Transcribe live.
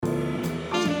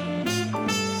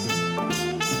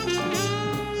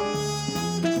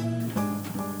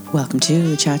Welcome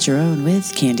to Chat Your Own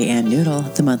with Candy and Noodle,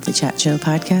 the monthly chat show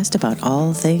podcast about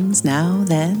all things now,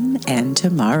 then, and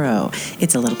tomorrow.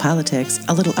 It's a little politics,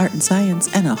 a little art and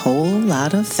science, and a whole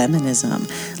lot of feminism.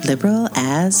 Liberal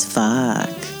as fuck.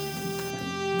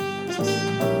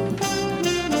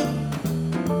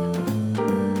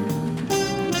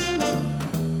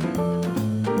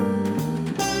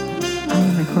 I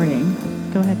am recording.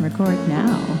 Go ahead and record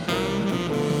now.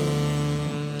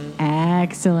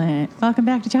 Excellent. Welcome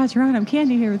back to Chat Your Own. I'm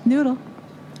Candy here with Noodle.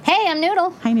 Hey, I'm Noodle.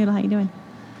 Hi, Noodle. How you doing?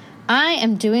 I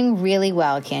am doing really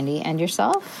well, Candy. And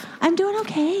yourself? I'm doing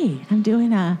okay. I'm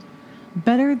doing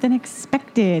better than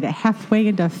expected halfway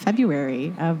into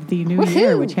February of the new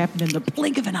year, which happened in the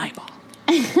blink of an eyeball.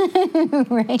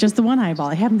 Right. Just the one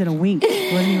eyeball. It happened in a wink.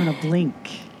 It wasn't even a blink.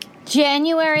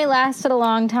 January lasted a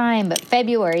long time, but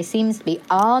February seems to be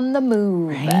on the move.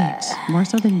 Right. More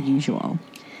so than usual.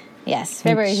 Yes,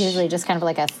 February is usually just kind of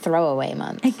like a throwaway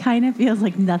month. It kind of feels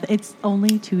like nothing. It's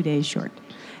only 2 days short.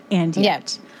 And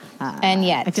yet.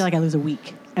 I feel like I lose a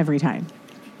week every time.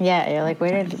 Yeah, you're like,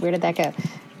 where did that go?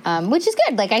 Which is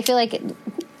good. Like, I feel like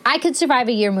I could survive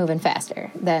a year moving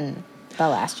faster than the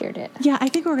last year did. Yeah, I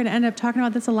think we're going to end up talking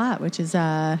about this a lot, which is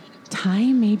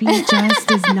time maybe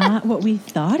just is not what we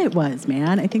thought it was,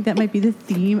 man. I think that might be the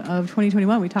theme of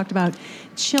 2021. We talked about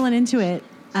chilling into it.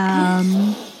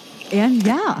 And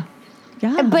yeah.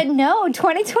 But no,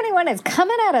 2021 is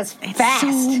coming at us fast.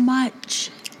 So much.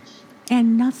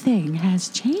 And nothing has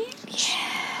changed.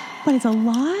 Yeah. But it's a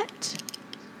lot.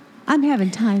 I'm having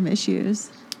time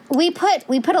issues. We put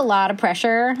a lot of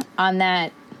pressure on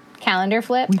that calendar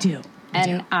flip. We do.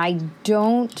 I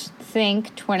don't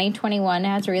think 2021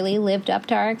 has really lived up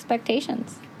to our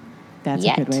expectations. That's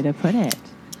a good way to put it.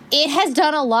 It has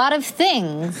done a lot of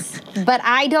things, but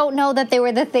I don't know that they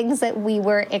were the things that we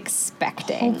were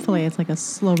expecting. Hopefully it's like a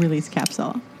slow release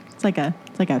capsule. It's like a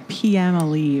PM a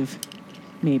leave,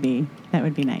 maybe. That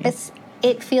would be nice.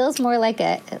 It feels more like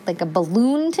a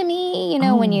balloon to me,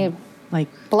 when you like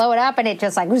blow it up and it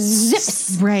just like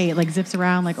zips. Right, like zips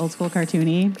around like old school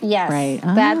cartoony. Yes. Right.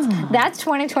 That's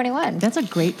 2021. That's a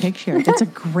great picture. That's a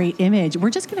great image. We're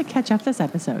just going to catch up this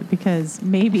episode because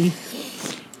maybe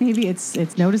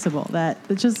it's noticeable that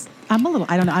it's just,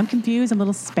 I'm confused. I'm a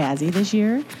little spazzy this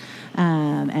year.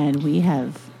 And we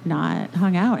have not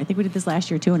hung out. I think we did this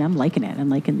last year too, and I'm liking it. I'm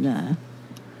liking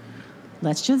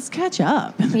let's just catch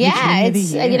up. Yeah,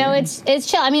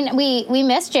 it's chill. I mean, we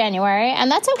missed January,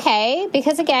 and that's okay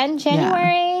because again,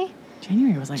 January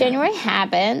was like January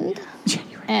happened.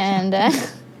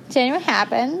 January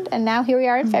happened, and now here we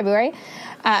are in February.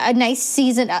 A nice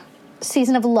season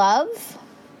of love.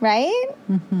 Right?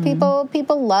 Mm-hmm.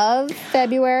 People love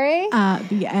February.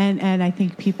 And I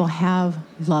think people have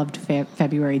loved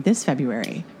this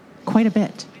February quite a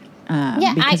bit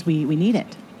because we need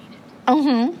it.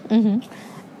 Mm-hmm. Mm-hmm.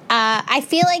 I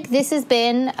feel like this has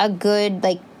been a good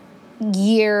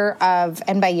year of,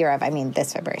 and by year of, I mean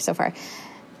this February so far,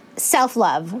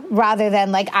 self-love rather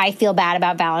than I feel bad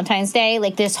about Valentine's Day.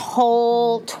 Like this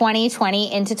whole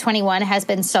 2020 into 21 has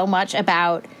been so much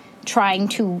about trying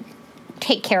to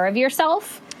take care of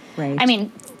yourself. Right. I mean,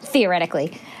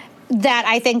 theoretically, that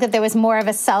I think that there was more of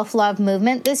a self-love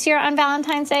movement this year on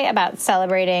Valentine's Day about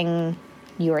celebrating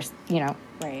your,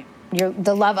 right.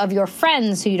 The love of your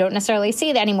friends who you don't necessarily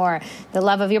see anymore, the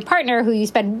love of your partner who you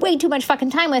spend way too much fucking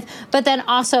time with, but then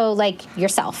also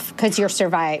yourself because you've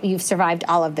survived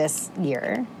all of this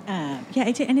year.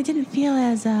 It didn't feel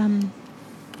as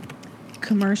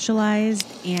commercialized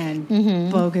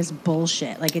and bogus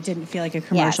bullshit. Like it didn't feel like a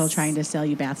commercial trying to sell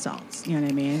you bath salts. You know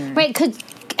what I mean? Right.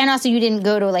 And also you didn't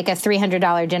go to a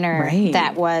 $300 dinner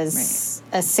that was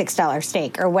a $6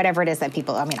 steak or whatever it is that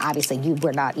people, I mean, obviously you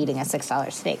were not eating a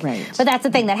 $6 steak. Right. But that's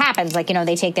the thing that happens.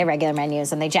 They take their regular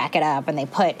menus and they jack it up and they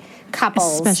put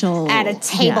couples at a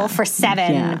table for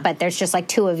 7, but there's just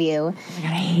 2 of you. I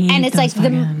hate and it's those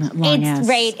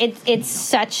it's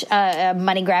such a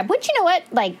money grab, which you know what,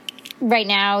 right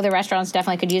now, the restaurants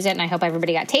definitely could use it, and I hope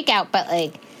everybody got takeout. But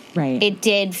it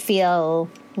did feel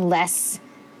less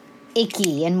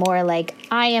icky and more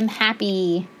I am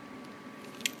happy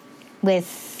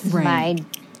with my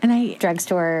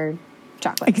drugstore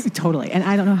chocolates. Totally, and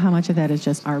I don't know how much of that is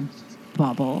just our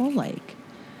bubble.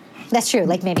 That's true.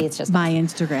 Maybe it's just my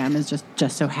Instagram is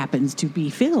just so happens to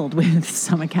be filled with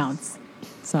some accounts.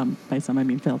 By some I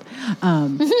mean filled,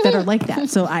 that are like that.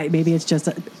 So maybe that's just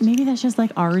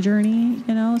our journey,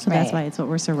 So that's why it's what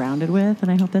we're surrounded with, and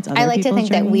I hope that's other people's journey. I like to think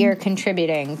that we are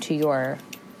contributing to your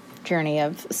journey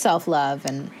of self-love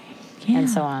and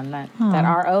so on. That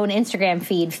our own Instagram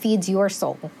feed feeds your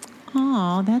soul.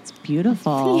 Oh, that's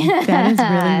beautiful. That is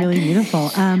really, really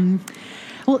beautiful.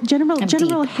 Well, general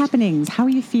deep. happenings. How are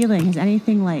you feeling? Has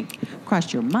anything like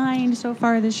crossed your mind so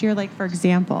far this year? Like, for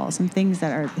example, some things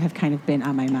that have kind of been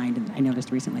on my mind, and I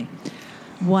noticed recently.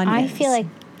 One, I is, feel like.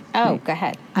 Oh, go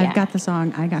ahead. I've got the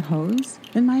song "I Got Hose"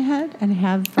 in my head and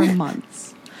have for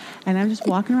months, and I'm just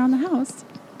walking around the house,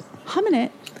 humming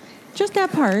it, just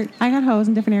that part. I got hose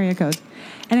in different area codes,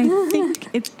 and I think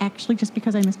it's actually just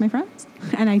because I miss my friends,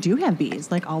 and I do have bees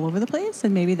like all over the place,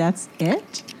 and maybe that's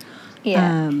it.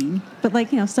 Yeah. But like,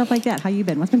 stuff like that. How you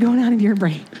been? What's been going on in your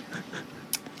brain?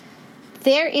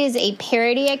 There is a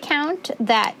parody account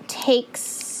that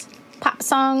takes pop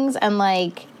songs and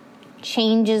like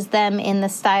changes them in the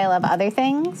style of other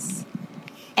things.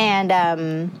 And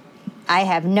I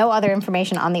have no other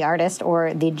information on the artist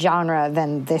or the genre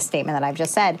than this statement that I've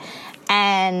just said.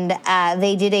 And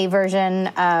they did a version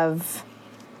of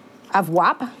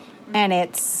WAP, and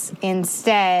it's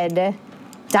instead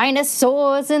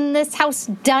dinosaurs in this house,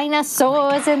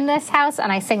 dinosaurs in this house.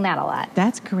 And I sing that a lot.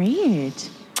 That's great.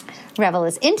 Revel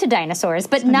is into dinosaurs,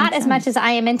 but not as much as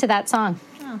I am into that song.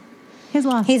 Oh. His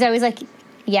loss. He's always like,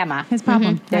 yeah, ma. His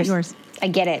problem, not yours. I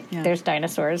get it. Yeah. There's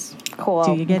dinosaurs. Cool.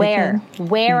 Do you get Where? it, kid?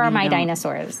 Where Maybe are you my don't.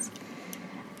 dinosaurs?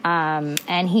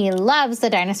 And he loves the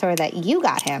dinosaur that you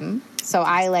got him. So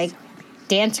I like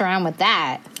dance around with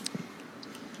that.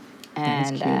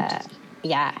 And That is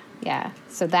yeah.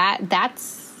 So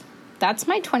that's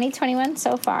my 2021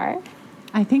 so far.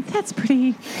 I think that's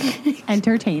pretty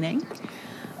entertaining.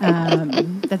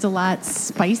 That's a lot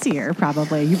spicier,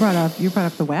 probably. You brought up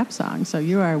the WAP song, so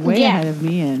you are way ahead of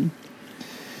me in.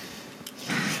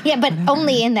 Yeah, but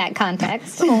only in that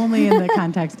context. Only in the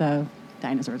context of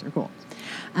dinosaurs are cool.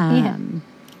 I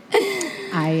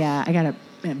got a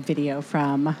video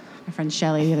from my friend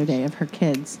Shelly the other day of her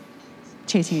kids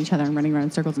chasing each other and running around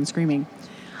in circles and screaming.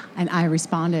 And I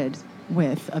responded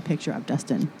with a picture of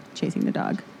Dustin chasing the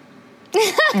dog.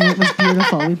 And it was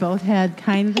beautiful. We both had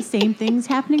kind of the same things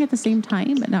happening at the same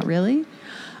time, but not really.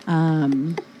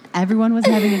 Everyone was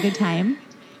having a good time.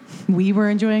 We were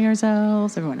enjoying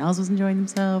ourselves. Everyone else was enjoying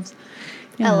themselves.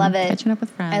 I love it. Catching up with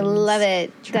friends. I love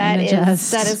it. That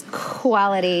is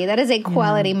quality. That is a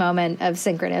quality moment of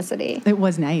synchronicity. It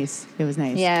was nice.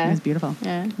 Yeah. It was beautiful.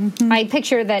 Yeah. Mm-hmm. I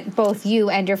picture that both you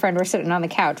and your friend were sitting on the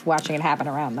couch watching it happen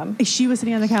around them. She was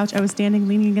sitting on the couch. I was standing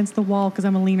leaning against the wall because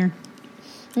I'm a leaner.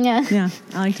 Yeah. Yeah.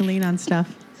 I like to lean on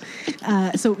stuff.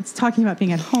 So it's talking about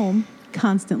being at home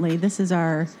constantly. This is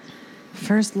our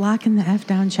first locking the F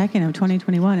down check-in of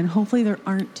 2021. And hopefully there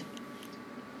aren't,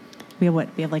 we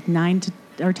have like 9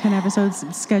 or 10 episodes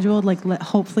scheduled. Like,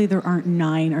 hopefully there aren't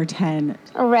 9 or 10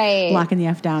 locking the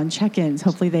F down check-ins.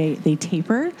 Hopefully they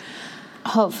taper.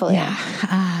 Hopefully.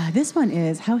 Yeah. This one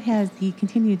is, how has the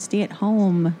continued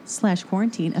stay-at-home /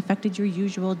 quarantine affected your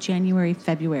usual January,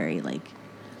 February, like,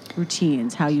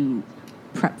 routines, how you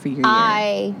prep for your year?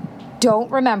 I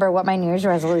don't remember what my New Year's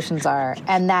resolutions are,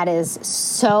 and that is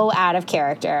so out of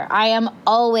character. I am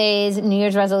always New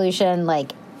Year's resolution,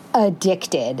 like,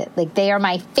 addicted. Like, they are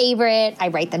my favorite. I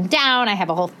write them down. I have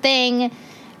a whole thing,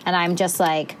 and I'm just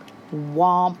like,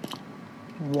 womp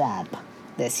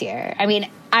this year. I mean,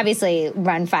 obviously,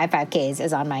 run 5Ks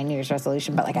is on my New Year's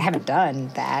resolution, but, like, I haven't done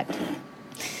that.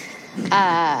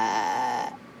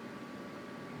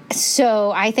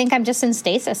 So I think I'm just in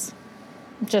stasis.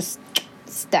 Just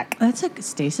stuck.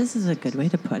 Stasis is a good way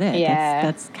to put it. Yeah.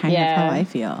 That's kind of how I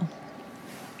feel.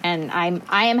 And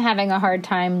I am having a hard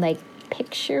time, like,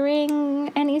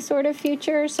 picturing any sort of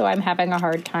future, so I'm having a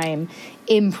hard time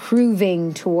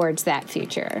improving towards that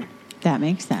future. That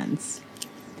makes sense.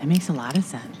 That makes a lot of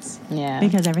sense. Yeah.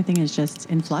 Because everything is just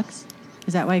in flux.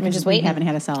 Is that why? Because we haven't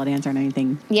had a solid answer on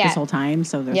anything this whole time,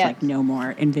 so there's like no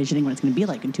more envisioning what it's going to be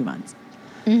like in 2 months.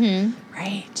 Mm-hmm.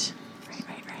 Right.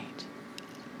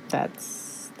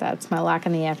 That's my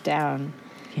locking the F down.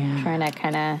 Yeah. Trying to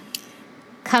kind of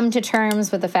come to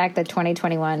terms with the fact that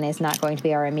 2021 is not going to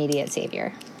be our immediate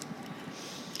savior.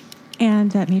 And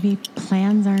that maybe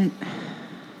plans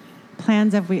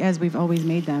as we've always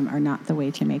made them are not the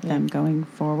way to make them going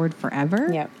forward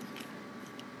forever. Yep.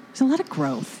 There's a lot of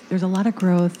growth. There's a lot of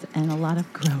growth and a lot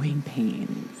of growing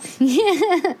pains.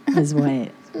 Yeah. is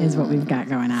what we've got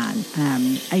going on.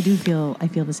 I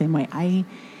feel the same way. I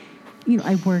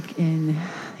work in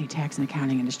the tax and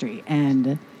accounting industry,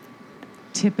 and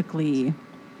typically,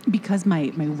 because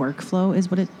my workflow is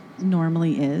what it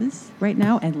normally is right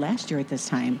now, and last year at this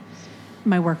time,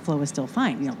 my workflow was still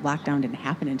fine. Lockdown didn't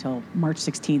happen until March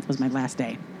 16th was my last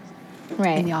day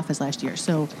in the office last year.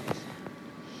 So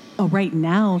right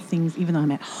now, things, even though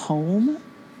I'm at home,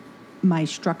 my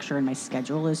structure and my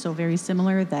schedule is so very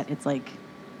similar that it's like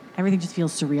everything just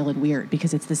feels surreal and weird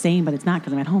because it's the same, but it's not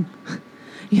because I'm at home.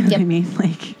 You know what I Yep. mean?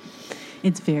 Like,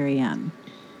 it's very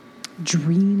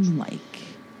dreamlike.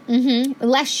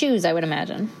 Less shoes, I would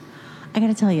imagine. I got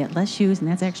to tell you, less shoes, and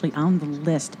that's actually on the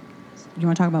list. You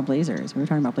want to talk about blazers? We were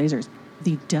talking about blazers.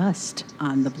 The dust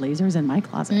on the blazers in my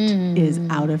closet is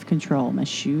out of control. My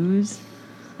shoes,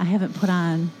 I haven't put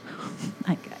on,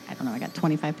 I don't know, I got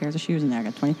 25 pairs of shoes in there. I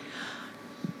got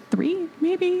 23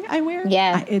 maybe I wear.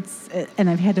 Yeah. And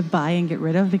I've had to buy and get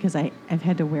rid of because I've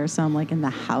had to wear some like in the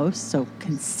house so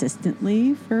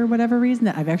consistently for whatever reason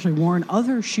that I've actually worn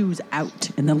other shoes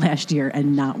out in the last year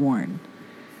and not worn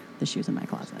the shoes in my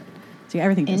closet. So yeah,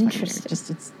 everything does fucking weird. Just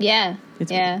it's Yeah.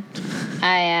 It's yeah.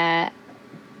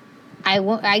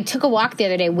 I took a walk the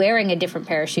other day wearing a different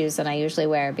pair of shoes than I usually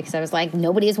wear because I was like,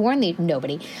 nobody has worn these.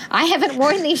 Nobody. I haven't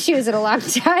worn these shoes in a long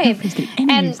time.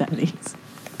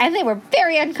 And they were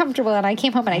very uncomfortable. And I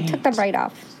came home and I took them right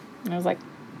off. And I was like,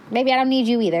 maybe I don't need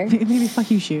you either. Maybe fuck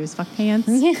you shoes. Fuck pants.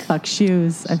 Fuck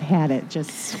shoes. I've had it.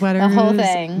 Just sweaters. The whole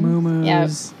thing. Moo-moos.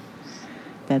 Yep.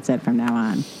 That's it from now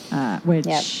on.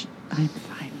 Which I'm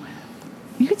fine with.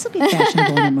 You can still be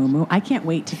fashionable in a moo-moo. I can't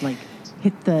wait to like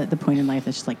hit the point in life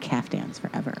that's just like caftans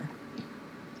forever.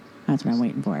 That's what I'm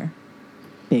waiting for.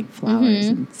 Big flowers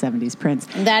and 70s prints.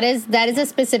 That is a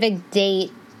specific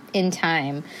date in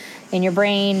time, in your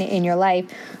brain, in your life.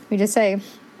 We just say,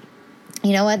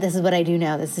 you know what? This is what I do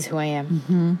now. This is who I am.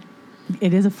 Mm-hmm.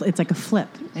 It's like a flip.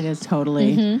 It is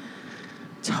totally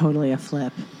a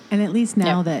flip. And at least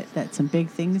now that some big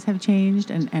things have changed,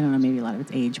 and I don't know, maybe a lot of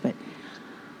it's age, but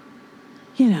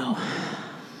you know,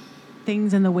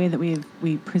 things in the way that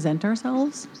we present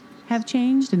ourselves have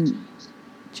changed, and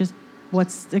just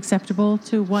what's acceptable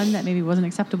to one that maybe wasn't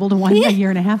acceptable to one a year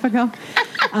and a half ago.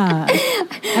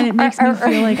 And it makes me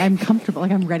feel like I'm comfortable,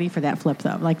 like I'm ready for that flip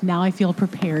though. Like now I feel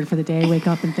prepared for the day I wake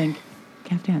up and think,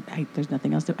 Captain, there's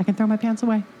nothing else I can throw my pants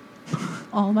away.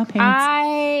 All my pants.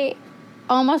 I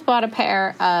almost bought a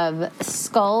pair of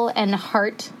skull and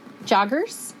heart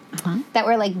joggers that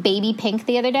were like baby pink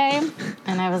the other day.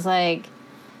 And I was like,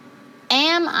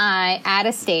 am I at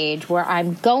a stage where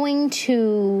I'm going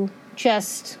to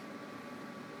just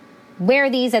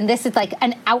wear these and this is like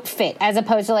an outfit as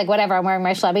opposed to like whatever, I'm wearing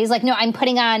my schlubbies? Like, no, I'm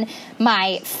putting on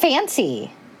my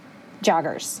fancy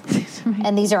joggers.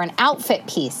 And these are an outfit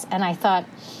piece. And I thought,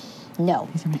 no,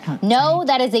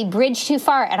 that is a bridge too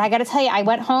far. And I got to tell you, I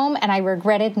went home and I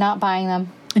regretted not buying them.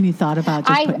 And you thought about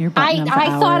just putting your button on for hours.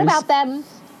 I thought about them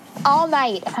all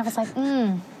night. And I was like,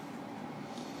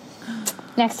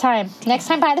 next time,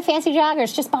 buy the fancy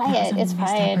joggers. Just buy it. It's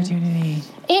fine. Opportunity.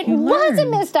 It was a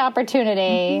missed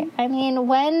opportunity. I mean,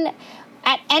 when,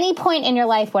 at any point in your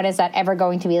life, when is that ever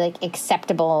going to be like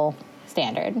acceptable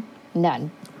standard?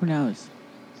 None. Who knows?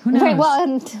 Who knows? Right, well,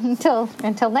 until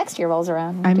next year rolls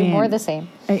around, we'll do more of the same.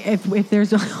 If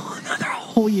there's another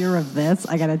whole year of this,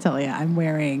 I got to tell you, I'm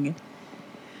wearing,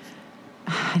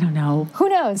 I don't know. Who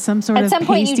knows? Some sort of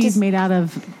pasties made out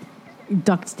of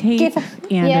duct tape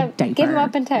and a diaper. Give them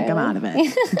up entirely. Like, I'm out of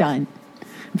it. I'm done.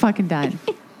 I'm fucking done.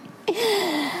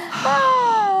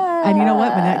 And you know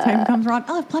what? When that time comes around,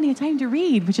 I'll have plenty of time to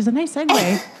read, which is a nice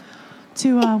segue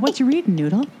to what you reading,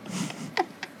 Noodle.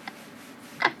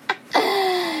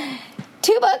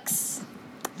 2 books.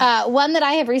 One that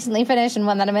I have recently finished and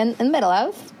one that I'm in the middle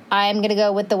of. I'm going to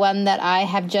go with the one that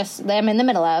I'm in the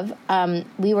middle of.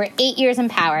 We Were 8 Years in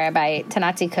Power by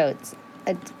Ta-Nehisi Coates.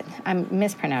 I'm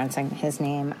mispronouncing his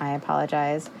name. I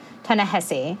apologize.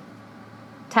 Ta-Nehisi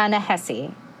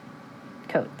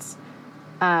Coates,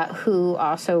 who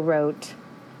also wrote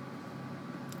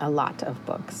a lot of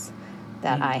books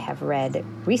that I have read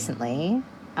recently.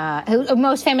 Who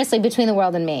most famously Between the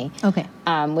World and Me. Okay.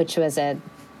 Which was a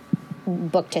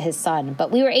book to his son. But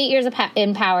We Were 8 Years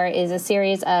in Power is a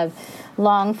series of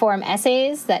long-form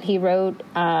essays that he wrote.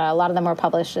 A lot of them were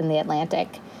published in The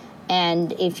Atlantic.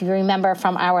 And if you remember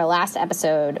from our last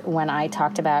episode when I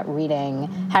talked about reading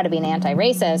How to Be an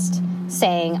Anti-Racist,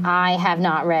 saying I have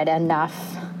not read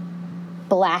enough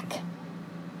black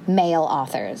male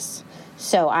authors.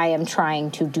 So I am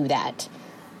trying to do that.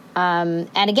 And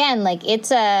again, like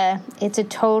it's a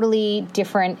totally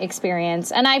different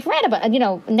experience. And I've read about,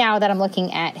 now that I'm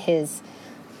looking at his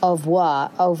his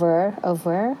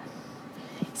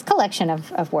collection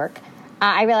of work,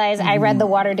 I realized I read The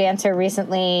Water Dancer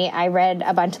recently. I read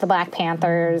a bunch of the Black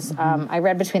Panthers. I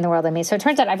read Between the World and Me. So it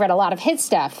turns out I've read a lot of his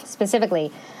stuff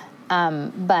specifically,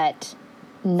 but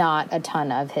not a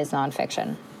ton of his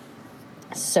nonfiction.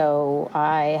 So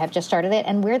I have just started it.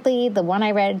 And weirdly, the one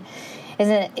I read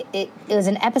it was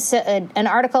an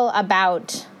article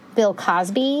about Bill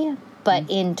Cosby, but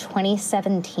in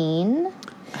 2017.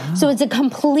 So it's a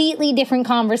completely different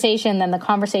conversation than the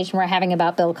conversation we're having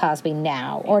about Bill Cosby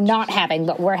now, or not having,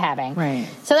 but we're having. Right.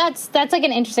 So that's like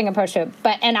an interesting approach to it.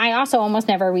 And I also almost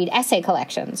never read essay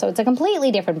collections, so it's a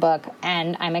completely different book,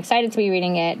 and I'm excited to be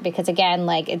reading it because, again,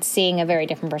 like, it's seeing a very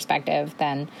different perspective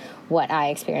than what I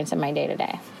experience in my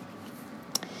day-to-day.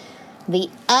 The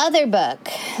other book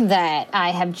that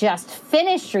I have just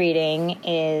finished reading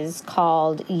is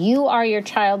called You Are Your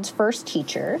Child's First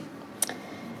Teacher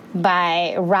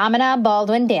by Ramana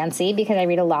Baldwin Dancy, because I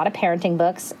read a lot of parenting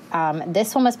books.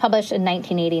 This one was published in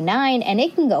 1989, and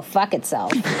it can go fuck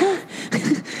itself.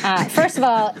 First of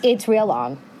all, it's real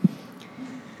long.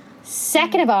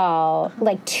 Second of all,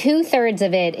 like 2/3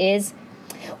 of it is,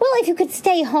 well, if you could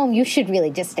stay home, you should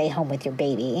really just stay home with your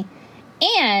baby.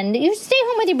 And you stay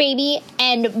home with your baby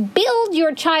and build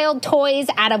your child toys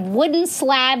out of wooden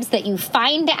slabs that you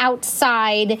find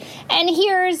outside. And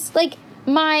here's, like,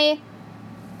 my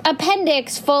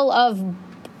appendix full of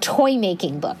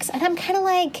toy-making books. And I'm kind of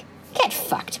like, get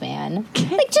fucked, man.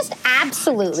 Like, just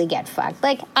absolutely get fucked.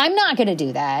 Like, I'm not going to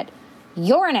do that.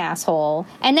 You're an asshole.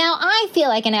 And now I feel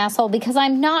like an asshole because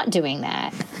I'm not doing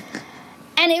that.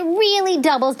 And it really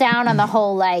doubles down on the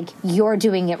whole, like, you're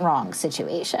doing it wrong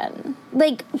situation.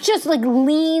 Like, just, like,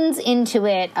 leans into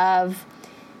it of,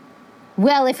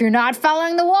 well, if you're not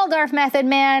following the Waldorf method,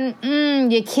 man,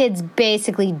 your kid's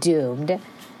basically doomed.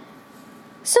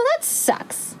 So that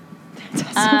sucks.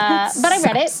 But I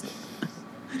read it.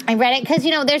 I read it because,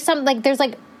 you know, there's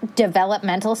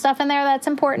developmental stuff in there that's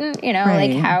important, you know,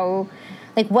 right. like how...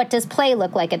 Like, what does play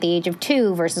look like at the age of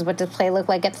 2 versus what does play look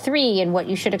like at 3 and what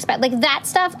you should expect? Like, that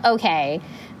stuff, okay.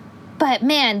 But,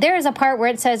 man, there is a part where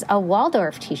it says a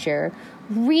Waldorf teacher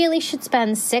really should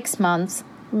spend 6 months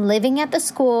living at the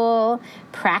school,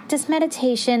 practice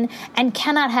meditation, and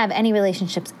cannot have any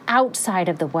relationships outside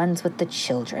of the ones with the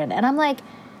children. And I'm like,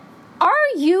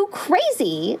 are you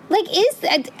crazy? Like,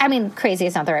 crazy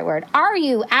is not the right word. Are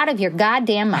you out of your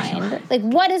goddamn mind? Like,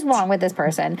 what is wrong with this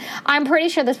person? I'm pretty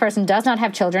sure this person does not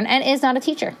have children and is not a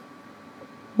teacher.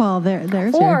 Well, there's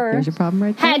your problem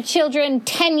right there. Had children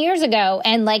 10 years ago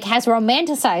and, like, has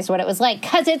romanticized what it was like,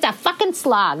 because it's a fucking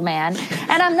slog, man.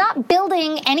 And I'm not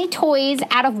building any toys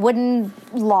out of wooden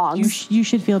logs. You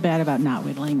should feel bad about not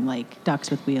whittling, like, ducks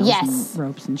with wheels and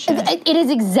ropes and shit. It is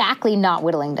exactly not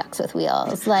whittling ducks with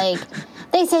wheels. Like,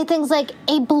 they say things like,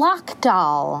 a block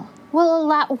doll will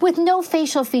allow, with no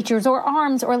facial features or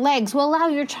arms or legs, will allow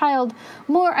your child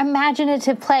more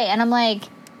imaginative play. And I'm like,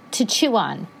 to chew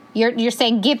on. You're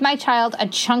saying, give my child a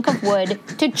chunk of wood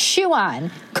to chew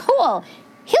on. Cool.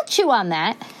 He'll chew on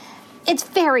that. It's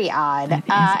very odd.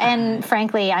 And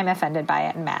frankly, I'm offended by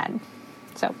it and mad.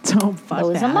 So fuck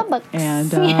those that. are my books. And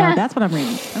that's what I'm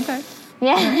reading. Okay.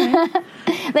 Yeah.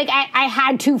 Okay. Like, I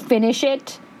had to finish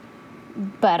it,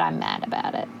 but I'm mad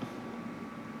about it.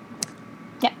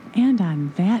 Yeah. And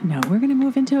on that note, we're going to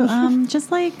move into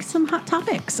just like some hot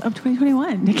topics of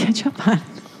 2021 to catch up on.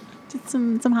 Just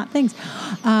some hot things.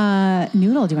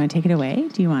 Noodle, do you want to take it away?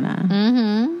 Do you want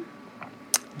to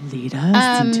lead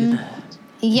us into the...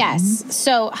 Yes.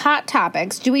 So, hot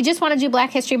topics. Do we just want to do Black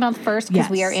History Month first? Because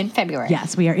we are in February.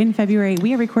 Yes, we are in February.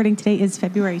 We are recording. Today is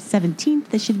February 17th.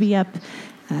 This should be up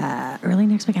early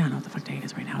next week. I don't know what the fuck day it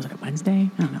is right now. Is it a Wednesday?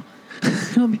 I don't know.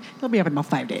 it'll be up in about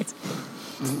 5 days.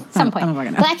 Some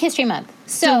point. Black History Month.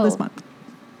 So, this month.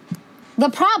 The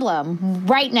problem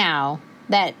right now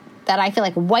that I feel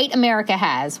like white America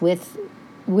has with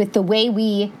the way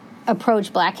we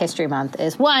approach Black History Month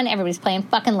is, one, everybody's playing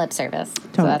fucking lip service.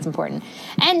 Totally. So that's important.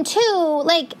 And two,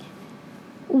 like,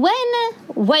 when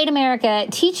white America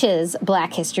teaches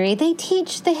Black history, they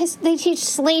teach they teach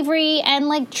slavery and,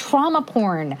 like, trauma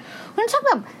porn. When I'm talking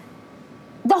about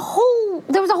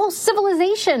there was a whole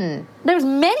civilization. There's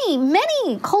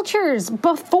many cultures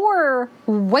before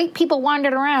white people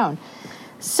wandered around.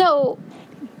 So,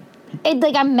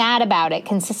 I'm mad about it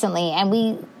consistently, and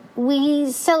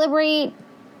we celebrate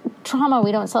trauma.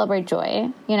 We don't celebrate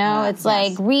joy. You know, it's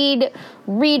like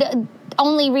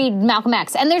only read Malcolm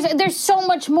X, and there's so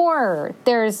much more.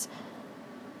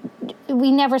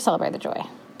 We never celebrate the joy.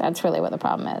 That's really what the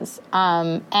problem is,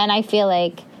 and I feel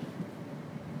like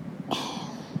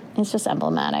it's just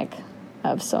emblematic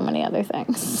of so many other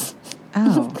things.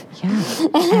 Oh, yeah.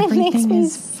 It makes me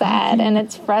sad, and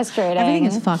it's frustrating. Everything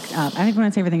is fucked up. I don't even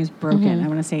want to say everything is broken. I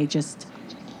want to say just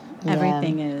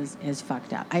everything is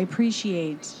fucked up. I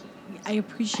appreciate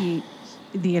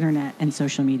the internet and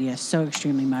social media so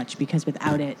extremely much, because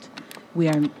without it, we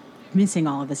are missing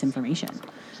all of this information.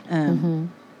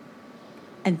 And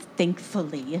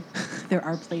thankfully, there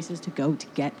are places to go to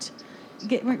get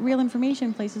real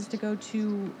information, places to go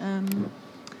to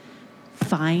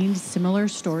find similar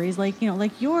stories like,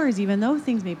 like yours, even though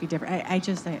things may be different.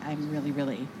 I'm really,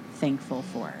 really thankful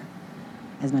for,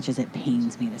 as much as it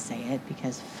pains me to say it,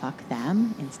 because fuck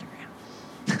them, Instagram.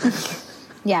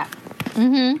 Yeah.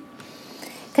 Mm-hmm.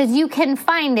 Because you can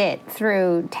find it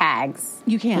through tags.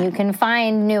 You can. You can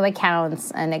find new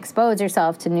accounts and expose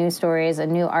yourself to new stories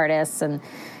and new artists and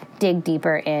dig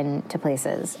deeper into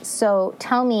places. So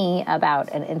tell me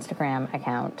about an Instagram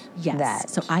account.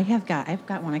 Yes. So I've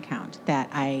got one account that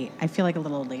I feel like a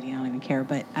little old lady. I don't even care,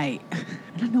 but I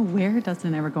don't know where Dustin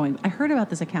and I were going. I heard about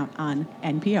this account on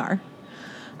NPR.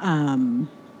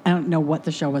 I don't know what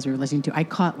the show was we were listening to. I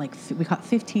caught we caught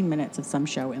 15 minutes of some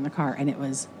show in the car, and it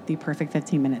was the perfect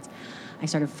 15 minutes. I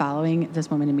started following this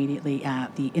woman immediately.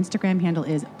 The Instagram handle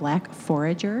is Black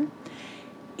Forager,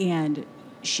 and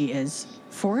she is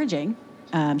foraging.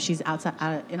 She's out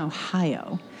in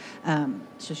Ohio.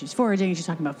 So she's foraging, she's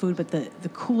talking about food, but the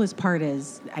coolest part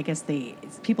is, I guess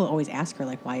people always ask her,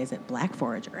 like, why is it Black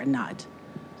Forager and not,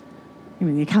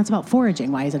 the account's about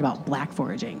foraging, why is it about black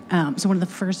foraging? So one of the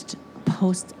first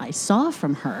posts I saw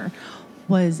from her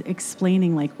was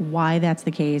explaining, like, why that's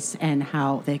the case and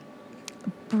how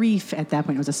brief at that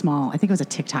point, it was I think it was a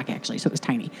TikTok actually, so it was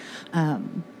tiny,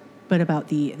 but about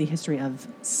the history of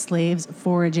slaves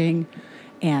foraging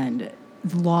and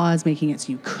laws making it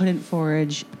so you couldn't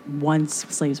forage once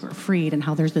slaves were freed, and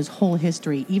how there's this whole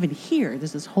history, even here,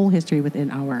 there's this whole history within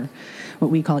our,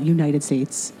 what we call United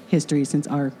States history since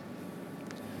our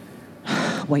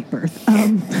white birth. I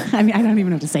don't even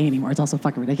know what to say anymore. It's also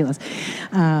fucking ridiculous.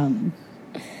 And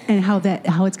how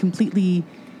it's completely,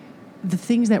 the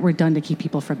things that were done to keep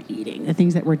people from eating, the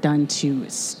things that were done to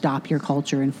stop your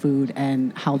culture and food,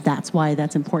 and how that's why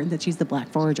that's important that she's the Black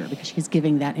Forager, because she's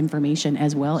giving that information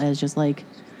as well as just like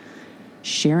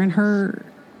sharing her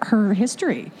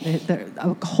history,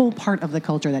 a whole part of the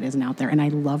culture that isn't out there. And I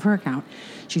love her account.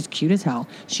 She's cute as hell.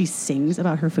 She sings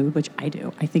about her food, which I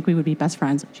do. I think we would be best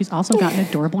friends. She's also got an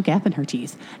adorable gap in her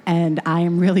teeth. And I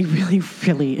am really, really,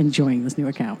 really enjoying this new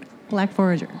account. Black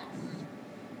Forager.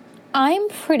 I'm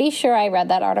pretty sure I read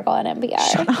that article on NPR.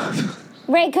 Shut up.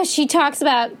 Right, because she talks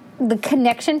about the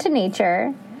connection to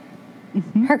nature,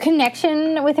 her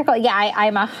connection with her. Yeah,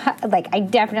 I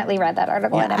definitely read that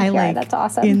article on NPR. That's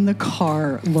awesome. In the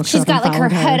car, she's got like her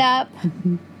hood up.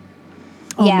 Mm-hmm.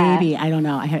 Oh, yeah. Maybe, I don't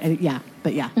know.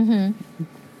 But yeah. Mm-hmm.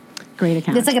 Great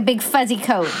account. It's like a big fuzzy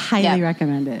coat. Highly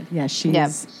recommended. Yeah,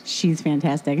 she's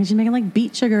fantastic, and she's making like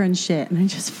beet sugar and shit, and I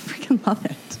just freaking love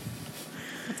it.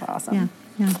 That's awesome.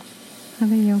 Yeah. How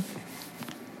about you?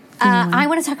 I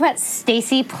want to talk about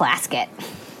Stacey Plaskett.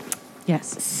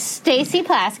 Yes. Stacey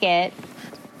Plaskett,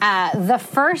 the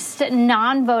first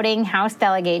non-voting House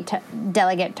delegate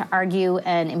to argue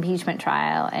an impeachment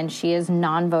trial, and she is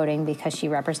non-voting because she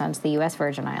represents the U.S.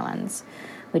 Virgin Islands,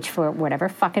 which for whatever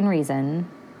fucking reason,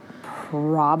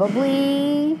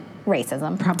 probably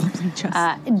racism, probably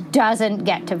just doesn't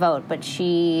get to vote. But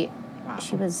she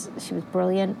was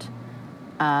brilliant.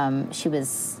 She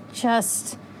was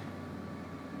just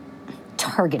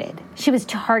targeted. She was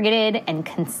targeted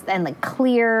and like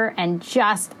clear, and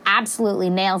just absolutely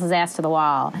nails his ass to the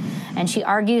wall. And she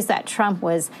argues that Trump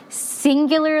was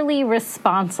singularly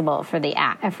responsible for the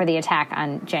attack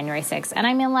on January 6th. And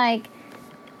I mean, like,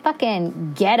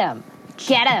 fucking get him.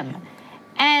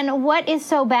 And what is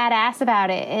so badass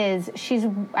about it is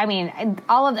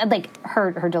all of like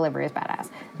her delivery is badass.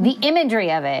 The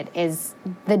imagery of it is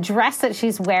the dress that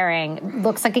she's wearing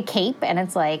looks like a cape, and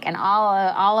it's like, and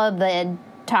all of the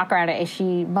talk around it is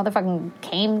she motherfucking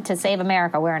came to save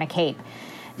America wearing a cape.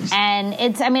 And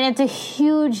it's a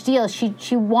huge deal.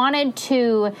 She wanted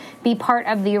to be part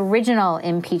of the original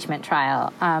impeachment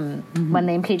trial when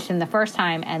they impeached him the first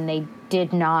time, and they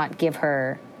did not give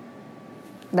her,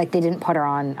 like, they didn't put her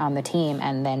on the team,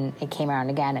 and then it came around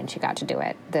again, and she got to do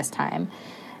it this time.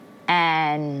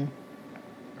 And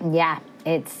yeah,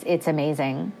 it's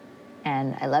amazing,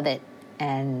 and I love it,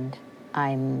 and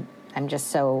I'm just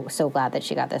so glad that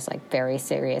she got this like very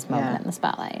serious moment in the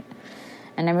spotlight.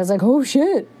 And I was like, oh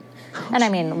shit. And I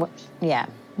mean,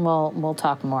 we'll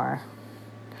talk more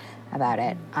about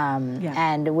it.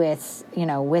 And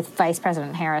with Vice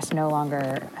President Harris no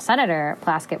longer a senator,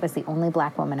 Plaskett was the only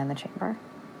black woman in the chamber.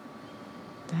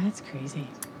 That's crazy.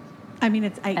 I mean,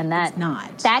 it's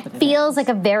not. That feels like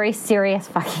a very serious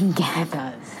fucking gap. It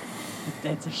does.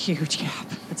 It's a huge gap.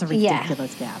 It's a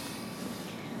ridiculous gap.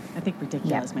 I think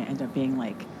ridiculous might end up being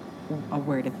like a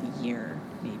word of the year,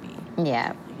 maybe.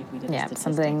 Yeah. Like if we did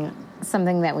a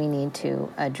something that we need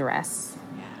to address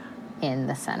in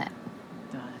the Senate.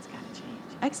 Oh, that's got to change.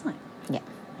 Excellent. Yeah.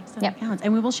 Excellent accounts.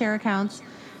 And we will share accounts.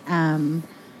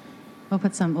 We'll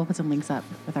put some links up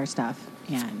with our stuff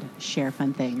and share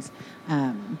fun things.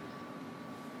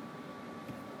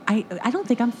 I don't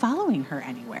think I'm following her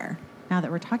anywhere now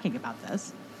that we're talking about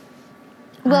this.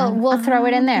 Well, we'll throw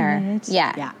it in there.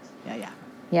 Yeah.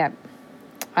 Yep.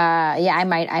 I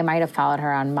might have followed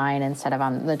her on mine instead of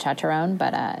on the Chacharon,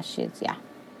 but she's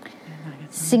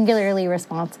singularly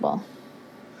responsible.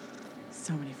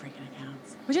 So many freaking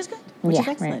accounts, which is good, which is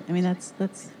excellent. Right. I mean, that's good.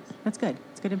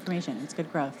 It's good information. It's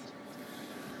good growth.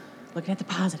 Looking at the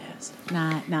positives,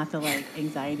 not the like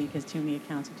anxiety because too many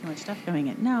accounts with too much stuff going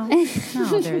in. No,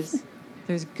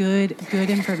 there's good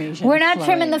information. We're not flowing.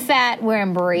 trimming the fat. We're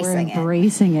embracing it. We're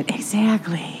embracing it.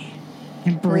 Exactly.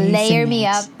 Embracing Layer me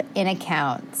it. up in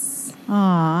accounts.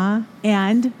 Aw.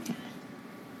 And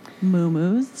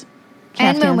moo-moos.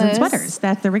 Caftans and sweaters.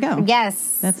 There we go.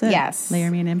 Yes. That's it. Yes.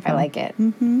 Layer me in info. I like it.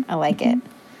 Mm-hmm. I like it.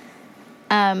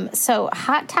 So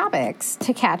hot topics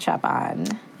to catch up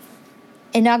on.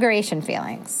 Inauguration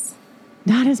feelings.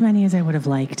 Not as many as I would have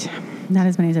liked.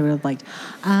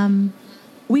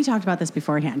 We talked about this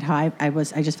beforehand, how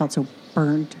I just felt so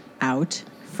burned out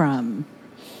from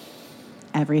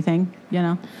everything,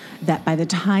 that by the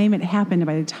time it happened,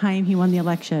 by the time he won the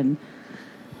election,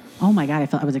 oh my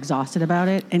God, I was exhausted about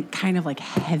it and kind of like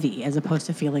heavy as opposed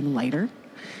to feeling lighter.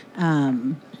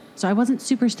 So I wasn't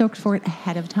super stoked for it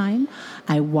ahead of time.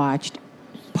 I watched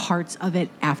parts of it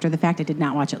after the fact. I did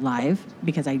not watch it live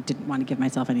because I didn't want to give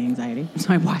myself any anxiety.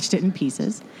 So I watched it in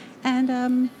pieces.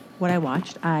 And what I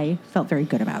watched, I felt very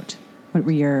good about. What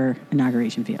were your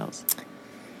inauguration feels?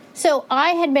 So I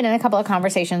had been in a couple of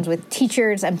conversations with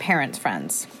teachers and parents'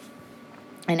 friends.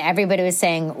 And everybody was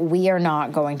saying, we are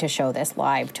not going to show this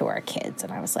live to our kids.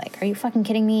 And I was like, are you fucking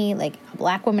kidding me? Like, a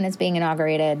black woman is being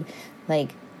inaugurated.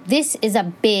 Like, this is a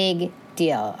big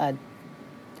deal. A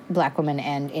black woman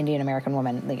and Indian American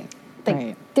woman. Like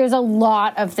right. There's a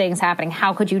lot of things happening.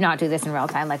 How could you not do this in real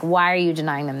time? Like, why are you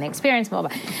denying them the experience? Blah,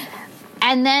 blah.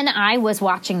 And then I was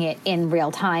watching it in real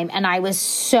time, and I was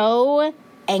so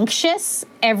anxious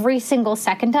every single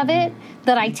second of it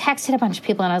that I texted a bunch of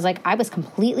people, and I was like, I was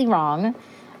completely wrong.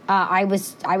 I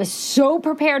was so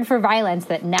prepared for violence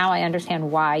that now I understand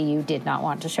why you did not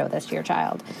want to show this to your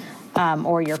child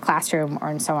or your classroom or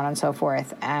and so on and so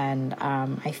forth. And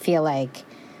I feel like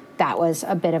that was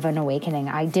a bit of an awakening.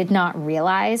 I did not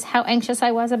realize how anxious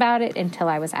I was about it until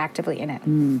I was actively in it.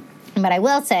 But I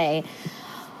will say,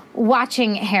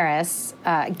 watching Harris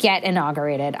get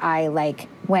inaugurated, I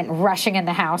went rushing in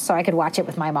the house so I could watch it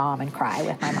with my mom and cry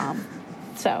with my mom.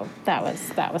 So that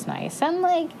was nice. And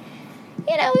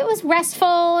it was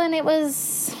restful, and it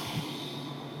was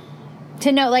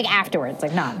to know afterwards,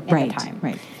 not in the time.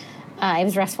 Right. It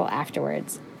was restful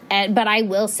afterwards. But I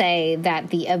will say that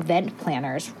the event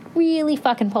planners really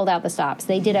fucking pulled out the stops.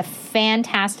 They did a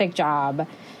fantastic job.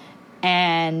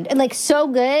 And so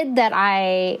good that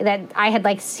I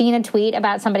had seen a tweet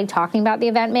about somebody talking about the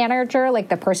event manager,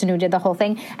 the person who did the whole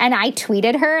thing, and I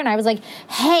tweeted her and I was like,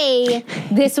 "Hey,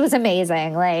 this was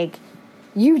amazing!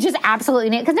 You just absolutely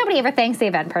nailed," because nobody ever thanks the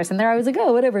event person. They're always like,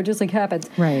 "Oh, whatever, it just happens."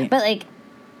 Right. But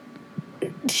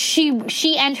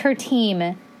she and her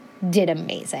team did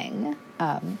amazing.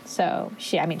 So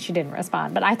she didn't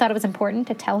respond, but I thought it was important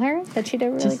to tell her that she did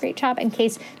a really great job in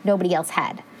case nobody else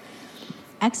had.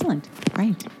 Excellent.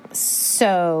 Right.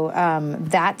 So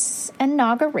that's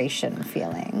inauguration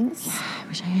feelings. I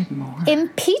wish I had more.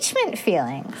 Impeachment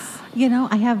feelings.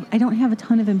 I don't have a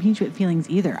ton of impeachment feelings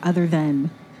either, other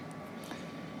than,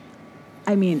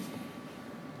 I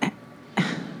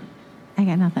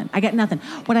got nothing.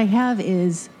 What I have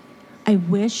is, I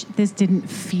wish this didn't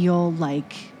feel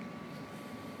like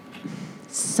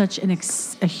such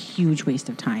a huge waste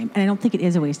of time. And I don't think it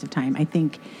is a waste of time. I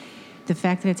think the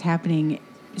fact that it's happening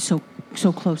so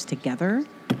close together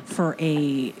for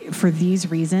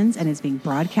these reasons, and it's being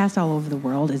broadcast all over the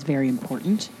world, is very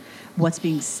important. What's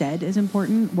being said is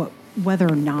important.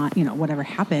 Whether or not, whatever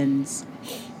happens,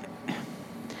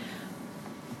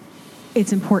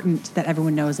 it's important that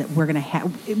everyone knows that we're not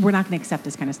going to accept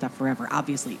this kind of stuff forever.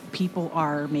 Obviously, people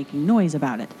are making noise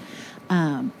about it,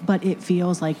 but it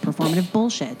feels like performative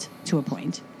bullshit to a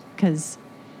point, because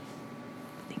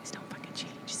things don't fucking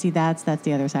change. See, that's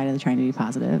the other side of the trying to be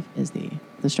positive, is the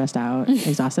stressed out,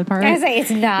 exhausted part. I say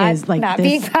it's not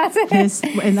being positive.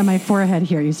 And on my forehead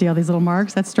here, you see all these little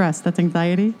marks? That's stress. That's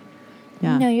anxiety.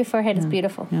 Yeah. No, your forehead is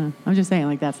beautiful. Yeah. I'm just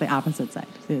saying, that's the opposite side.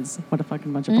 Is what a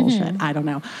fucking bunch of bullshit. I don't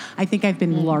know. I think I've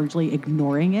been largely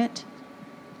ignoring it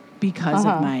because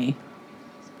of my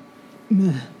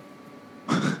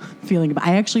feeling about.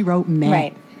 I actually wrote meh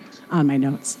on my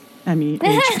notes. That's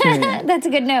a good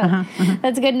note.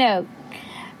 That's a good note.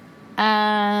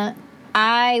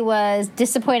 I was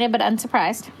disappointed but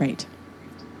unsurprised. Right.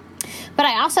 But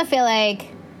I also feel like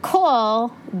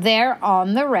Cole, they're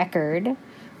on the record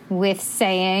with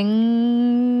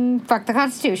saying fuck the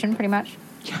Constitution, pretty much.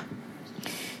 Yeah.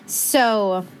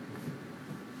 So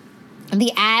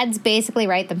the ads basically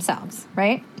write themselves,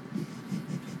 right?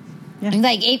 Yeah.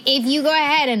 Like, if you go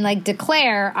ahead and, like,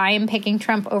 declare I am picking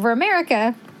Trump over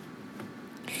America,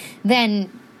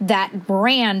 then that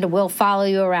brand will follow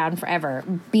you around forever.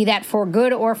 Be that for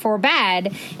good or for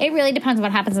bad, it really depends on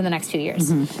what happens in the next 2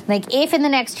 years. Mm-hmm. Like, if in the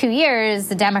next 2 years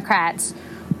the Democrats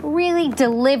really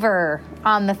deliver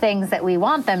on the things that we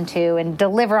want them to and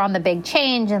deliver on the big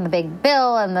change and the big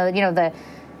bill and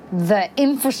the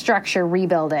infrastructure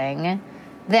rebuilding,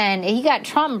 then if you got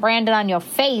Trump branded on your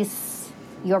face,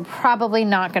 you're probably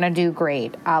not going to do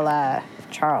great, a la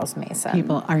Charles Mason.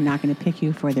 People are not going to pick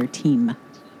you for their team.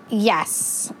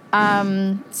 Yes.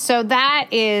 So that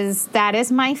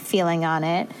is my feeling on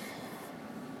it.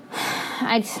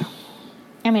 I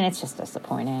mean, it's just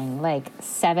disappointing. Like,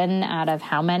 7 out of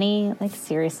how many? Like,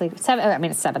 seriously? 7. I mean,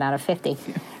 it's 7 out of 50.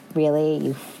 Yeah. Really?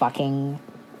 You fucking...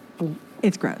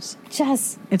 It's gross.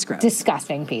 It's gross.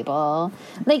 Disgusting people.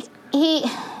 Like, he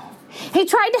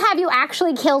tried to have you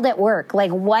actually killed at work.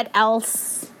 Like, what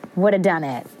else would have done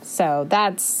it? So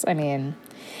that's, I mean,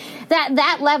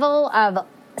 that level of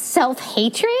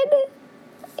self-hatred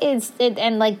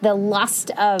and like the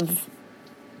lust of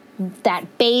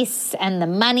that base and the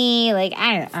money, like,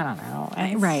 I don't know.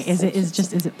 Right. Is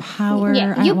it power?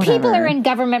 Yeah, you people are in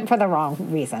government for the wrong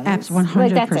reasons. Absolutely.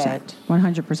 100%.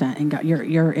 100%. And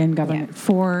you're in government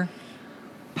for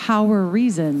power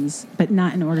reasons, but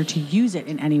not in order to use it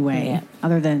in any way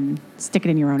other than stick it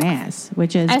in your own ass,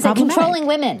 which is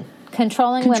problematic.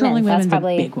 Controlling women. That's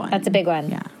probably a big one. That's a big one.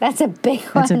 Yeah. That's a big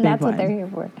one. That's what they're here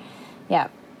for. Yeah.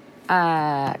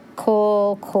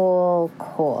 Cool.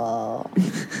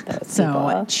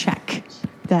 So check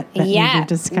that we've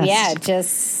discussed. Yeah,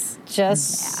 just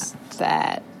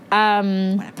that.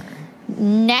 Whatever.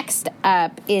 Next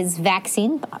up is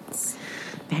vaccine thoughts.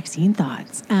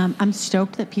 I'm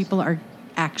stoked that people are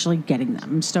actually getting them.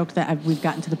 I'm stoked that we've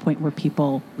gotten to the point where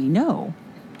people we know,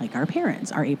 like our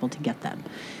parents, are able to get them.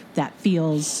 That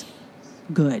feels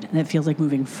good, and it feels like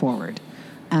moving forward.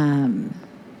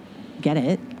 Get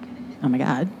it. Oh my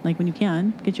God. Like, when you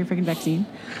can, get your freaking vaccine.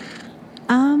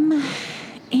 And,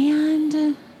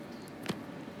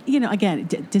 again,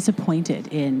 disappointed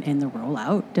in the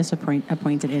rollout,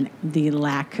 disappointed in the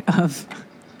lack of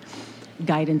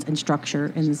guidance and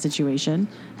structure in the situation.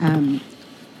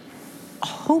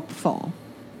 Hopeful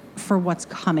for what's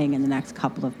coming in the next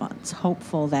couple of months.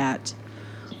 Hopeful that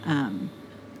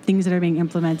things that are being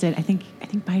implemented, I think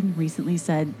Biden recently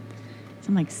said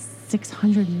something like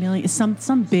 600 million,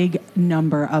 some big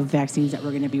number of vaccines that we're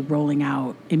going to be rolling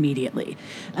out immediately,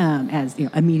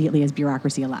 immediately as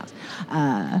bureaucracy allows.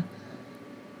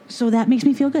 So that makes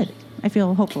me feel good. I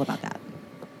feel hopeful about that.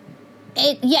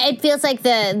 It feels like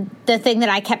the thing that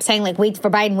I kept saying, like, wait for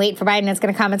Biden, it's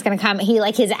going to come. He,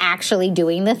 like, is actually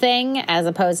doing the thing, as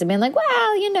opposed to being like,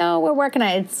 well, we're working on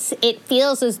it. It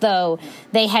feels as though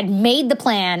they had made the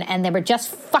plan and they were just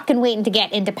fucking waiting to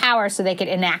get into power so they could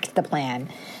enact the plan.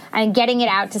 And getting it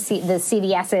out to see the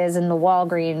CVS's and the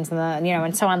Walgreens and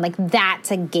and so on, like, that's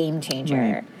a game changer.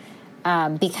 Right.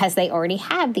 Because they already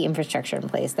have the infrastructure in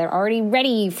place. They're already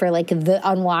ready for, like, the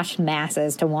unwashed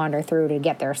masses to wander through to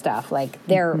get their stuff. Like,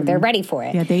 they're ready for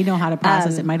it. Yeah, they know how to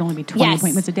process it. Might only be 20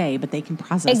 appointments a day, but they can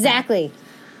process exactly.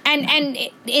 That. And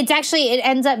it's actually, it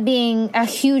ends up being a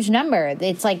huge number.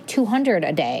 It's like 200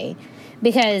 a day.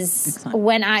 Because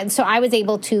I was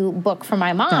able to book for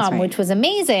my mom, which was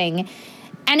amazing.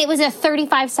 And it was a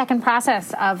 35-second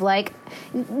process of, like,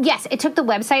 yes, it took the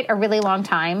website a really long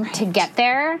time to get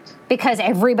there because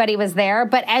everybody was there.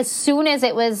 But as soon as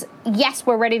it was, yes,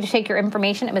 we're ready to take your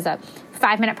information, it was a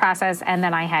 5-minute process. And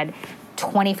then I had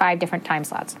 25 different time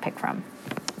slots to pick from.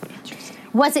 Interesting.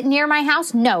 Was it near my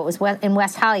house? No, it was in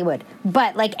West Hollywood.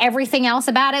 But, like, everything else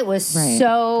about it was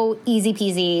so easy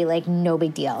peasy, like, no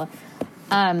big deal.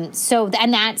 And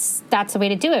that's the way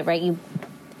to do it, right? You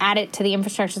add it to the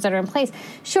infrastructures that are in place.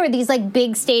 Sure, these, like,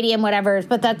 big stadium whatevers,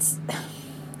 but that's,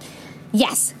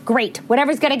 yes, great.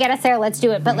 Whatever's going to get us there, let's do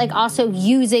it. But, like, also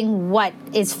using what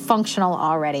is functional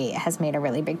already has made a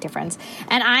really big difference.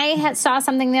 And I saw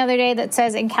something the other day that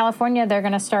says in California they're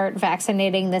going to start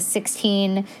vaccinating the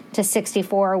 16 to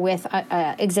 64 with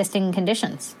existing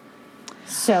conditions.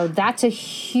 So that's a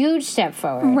huge step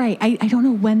forward. Right. I don't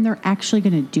know when they're actually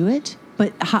going to do it.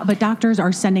 But doctors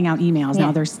are sending out emails Yeah.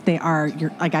 now.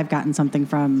 You're like, I've gotten something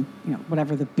from,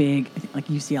 whatever the big, I think like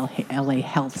UCLA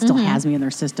Health still has me in their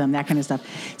system, that kind of stuff.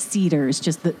 Cedars,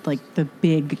 just the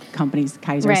big companies,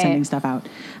 Kaiser Right. sending stuff out.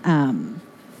 And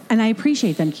I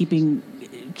appreciate them keeping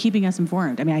us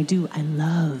informed. I mean, I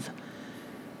love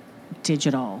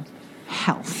digital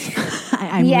health.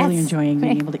 I'm Yes. really enjoying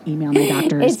being able to email my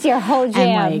doctors. It's your whole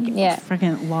jam. And Yeah.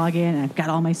 freaking log in, and I've got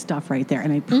all my stuff right there.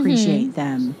 And I appreciate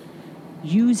them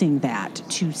using that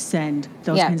to send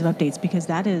those Yeah. kinds of updates, because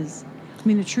that is, I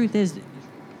mean, the truth is,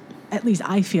 at least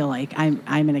I feel like I'm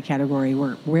in a category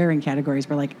where we're in categories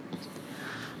where like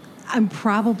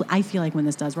I feel like when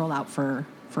this does roll out for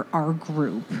our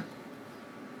group,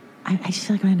 I just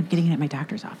feel like I end up getting it at my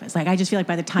doctor's office. Like, I just feel like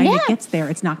by the time it Yeah. gets there,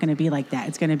 it's not going to be like that.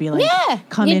 It's going to be like, Yeah.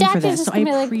 come Your in for doctor's this. just So I gonna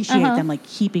be like, appreciate them like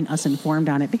keeping us informed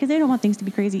on it, because they don't want things to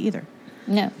be crazy either.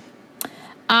 No.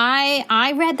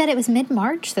 I read that it was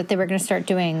mid-March that they were going to start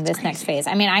doing this next phase.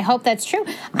 I mean, I hope that's true.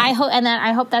 Right.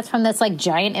 I hope that's from this like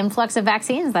giant influx of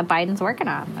vaccines that Biden's working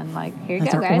on. And like, here you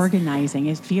That's go, our guys. organizing.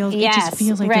 It just Yes,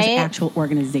 feels like right? there's actual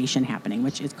organization happening,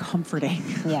 which is comforting.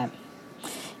 Yeah.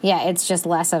 Yeah, it's just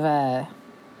less of a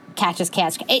catch as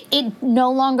catch. It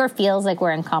no longer feels like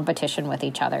we're in competition with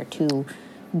each other to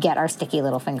get our sticky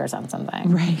little fingers on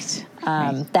something. Right.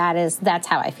 Right. That's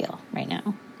how I feel right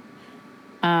now.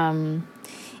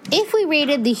 If we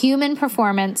rated the human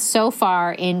performance so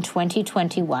far in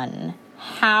 2021,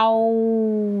 how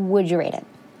would you rate it?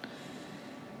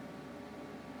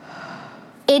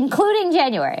 Including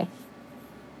January.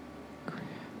 I'm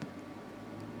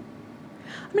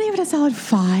going to give it a solid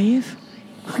 5.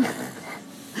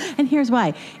 And here's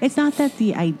why. It's not that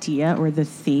the idea or the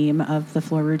theme of the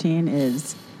floor routine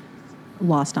is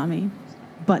lost on me,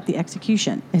 but the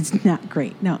execution is not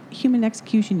great. Now, human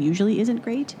execution usually isn't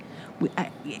great,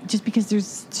 just because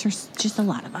there's just a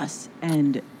lot of us,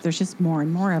 and there's just more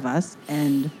and more of us,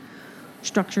 and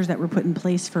structures that were put in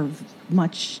place for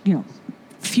much,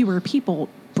 fewer people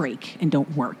break and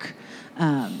don't work.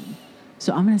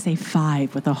 So I'm going to say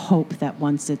 5 with a hope that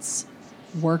once it's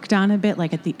worked on a bit,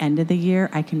 like at the end of the year,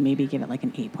 I can maybe give it like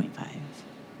an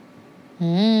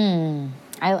 8.5.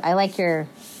 I like your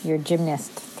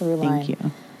gymnast through line. Thank you.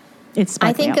 It's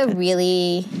I think outfits.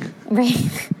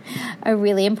 a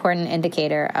really important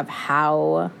indicator of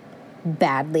how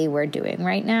badly we're doing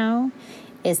right now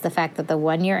is the fact that the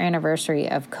 1-year anniversary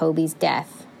of Kobe's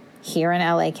death here in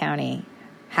LA County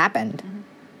happened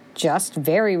just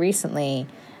very recently,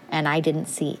 and I didn't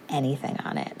see anything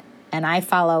on it. And I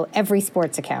follow every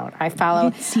sports account. I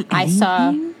didn't see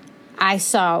anything? I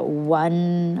saw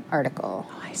one article.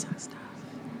 Oh, I saw stuff,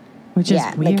 which is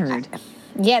weird.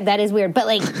 Yeah, that is weird. But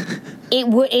like,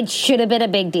 it should have been a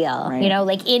big deal. Right.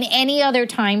 Like in any other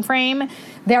time frame,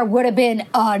 there would have been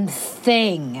a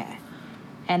thing,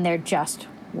 and there just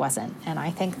wasn't. And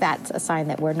I think that's a sign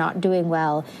that we're not doing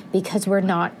well because we're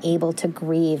not able to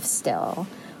grieve still.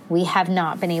 We have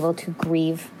not been able to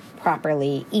grieve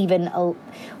properly, even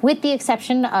with the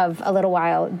exception of a little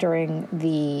while during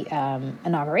the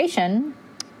inauguration.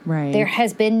 Right. There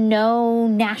has been no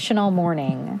national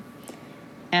mourning.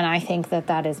 And I think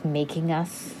that is making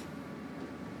us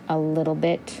a lot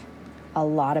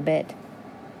of it,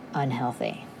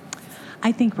 unhealthy.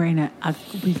 I think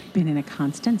we've been in a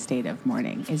constant state of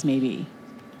mourning is maybe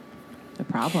the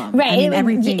problem. Right. I mean,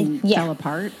 everything Yeah. fell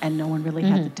apart, and no one really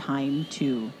had the time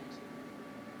to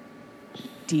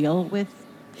deal with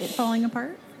it falling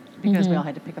apart because we all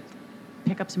had to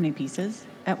pick up so many pieces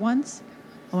at once.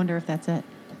 I wonder if that's it.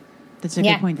 That's a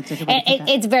good point. That's a good way to think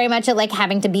It's very much like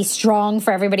having to be strong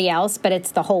for everybody else, but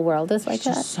it's the whole world is like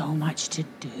There's that. just so much to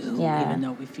do, Yeah. even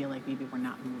though we feel like maybe we're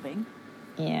not moving.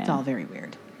 Yeah. It's all very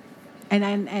weird.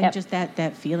 And Yep. just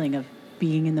that feeling of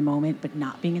being in the moment but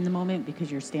not being in the moment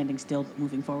because you're standing still but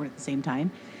moving forward at the same time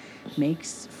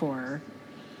makes for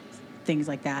things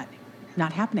like that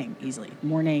not happening easily.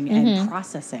 Mourning and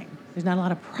processing. There's not a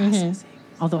lot of processing.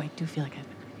 Although I do feel like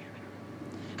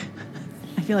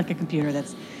I feel like a computer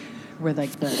that's where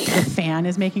like the fan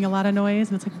is making a lot of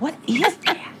noise and it's like, what is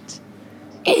that?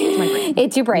 It's my brain.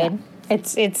 It's your brain. Yeah.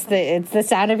 It's the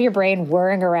sound of your brain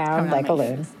whirring around Coming like a out my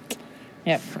loon. ears.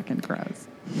 Yep. Freaking gross.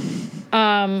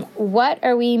 What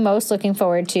are we most looking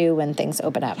forward to when things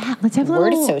open up? Yeah, let's have a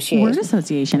word little association. word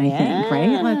association. I think,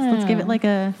 right? Let's give it like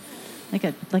a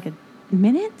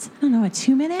minute. I don't know, a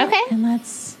 2 minute. Okay. And what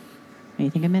do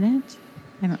you think? A minute?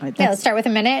 I don't know. Yeah, let's start with a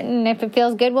minute, and if it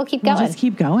feels good, we'll keep going. We'll just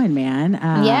keep going, man.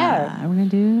 Yeah. We're gonna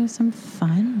do some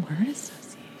fun word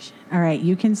association. All right,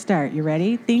 you can start. You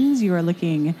ready? Things you are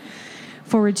looking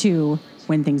forward to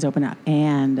when things open up,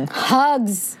 and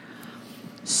Hugs.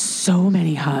 so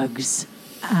many hugs.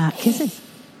 Kissing.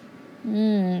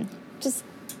 Just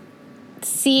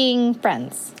seeing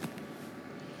friends.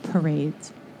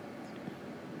 Parades.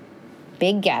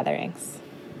 Big gatherings.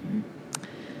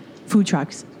 Food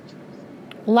trucks.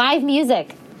 Live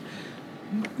music.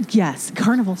 Yes.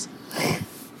 Carnivals.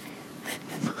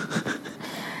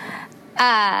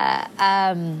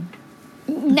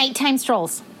 Nighttime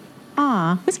strolls.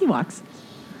 Whiskey walks.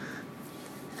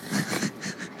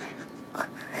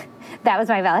 That was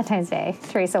my Valentine's Day.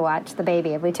 Teresa watched the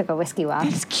baby and we took a whiskey walk.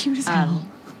 That is cute as hell.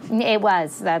 It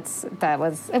was. That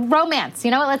was romance. You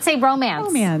know what? Let's say romance.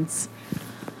 Romance.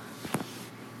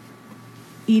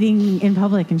 Eating in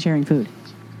public and sharing food.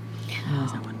 Oh,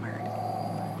 is that one word?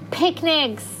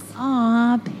 Picnics.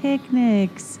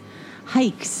 Picnics.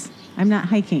 Hikes. I'm not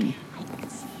hiking.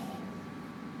 Hikes.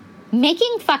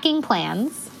 Making fucking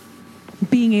plans.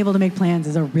 Being able to make plans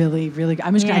is a really, really. I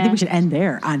think we should end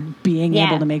there on being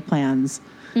able to make plans.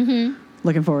 Mm-hmm.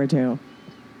 Looking forward to.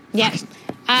 Yep.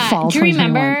 Fall Do you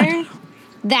remember 2021.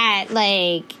 that,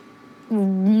 like,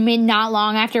 not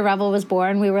long after Revel was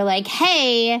born, we were like,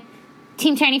 hey,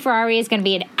 Team Tiny Ferrari is going to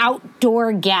be an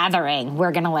outdoor gathering.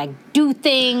 We're going to, like, do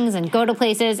things and go to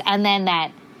places. And then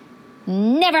that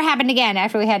never happened again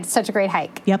after we had such a great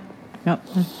hike. Yep.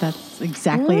 That's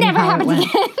exactly Never how it happened went.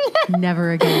 again.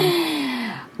 Never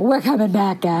again. We're coming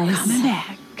back, guys.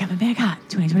 Coming back hot.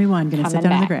 2021. Gonna sit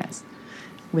down on the grass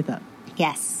with a.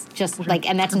 Yes, just like,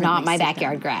 and that's not my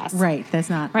backyard grass. Right, that's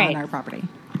not on our property.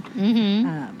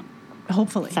 Mm-hmm.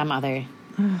 Hopefully, some other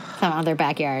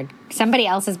backyard, somebody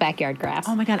else's backyard grass.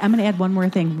 Oh my God, I'm gonna add one more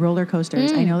thing: roller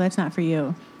coasters. I know that's not for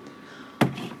you.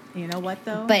 You know what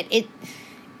though? But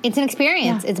it's an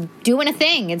experience. Yeah. It's doing a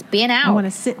thing. It's being out. I want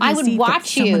to sit. In I would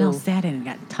watch you. Someone else sat in and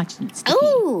got touched and sticky.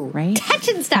 Ooh, right?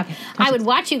 Touching stuff. I would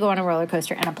watch you go on a roller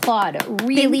coaster and applaud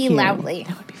really loudly.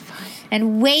 That would be fun.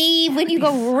 And wave when you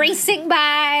go racing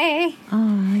by.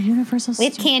 Oh, Universal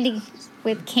with candy,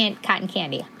 cotton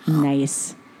candy.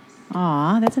 Nice.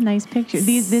 Aw, that's a nice picture.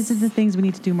 These are the things we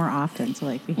need to do more often. So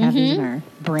like we have these in our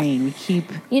brain. We keep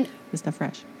the stuff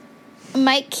fresh.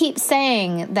 Mike keeps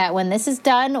saying that when this is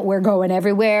done, we're going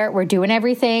everywhere. We're doing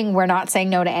everything. We're not saying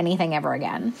no to anything ever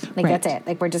again. Like, that's it.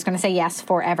 Like, we're just going to say yes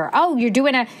forever. Oh, you're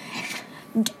doing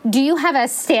do you have a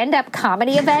stand-up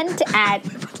comedy event at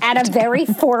a very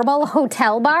formal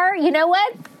hotel bar? You know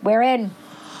what? We're in.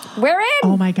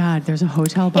 Oh, my God. There's a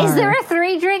hotel bar. Is there a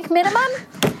 3-drink minimum?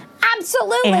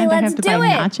 Absolutely. And let's I have to do buy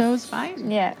it. Nachos? Fine.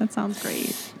 Yeah. That sounds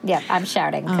great. Yeah, I'm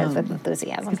shouting because of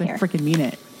enthusiasm here. I freaking mean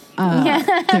it.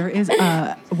 There is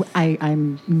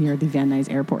I'm near the Van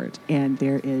Nuys Airport, and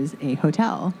there is a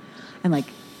hotel and like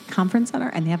conference center,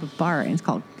 and they have a bar, and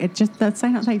the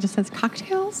sign outside just says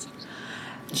cocktails.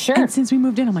 Sure. And since we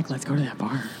moved in, I'm like, let's go to that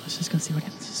bar. Let's just go see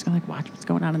let's just go like watch what's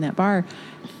going on in that bar,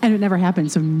 and it never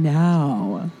happened. So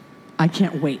now I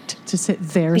can't wait to sit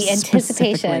there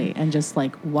specifically and just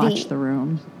like watch the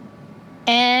room.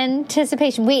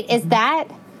 Anticipation. Wait, is that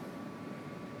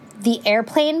the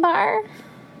airplane bar?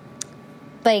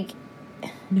 Like,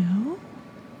 no,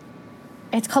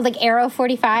 it's called like Aero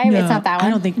 45. No, it's not that one. I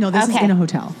don't think. No, this is in a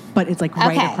hotel, but it's like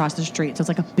right across the street. So it's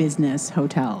like a business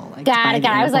hotel. Like got it.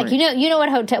 I was like, you know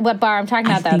what bar I'm talking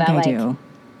about, though. That like do.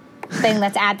 Thing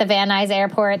that's at the Van Nuys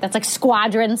Airport. That's like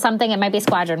Squadron something. It might be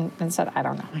Squadron instead. I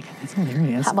don't know. Oh my God, that's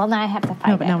hilarious. Well, now I have to find it.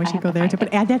 No, but now we should go there too.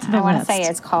 But add that to the list. I want to say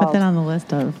it's called. Put that on the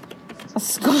list of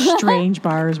strange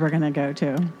bars we're gonna go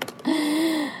to.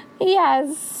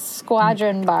 Yes,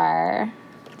 Squadron Bar.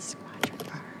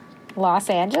 Los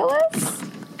Angeles?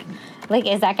 Like,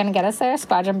 is that going to get us there?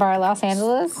 Squadron Bar Los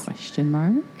Angeles? Question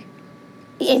mark?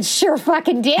 It sure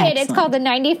fucking did. Excellent. It's called the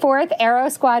 94th Aero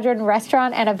Squadron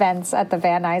Restaurant and Events at the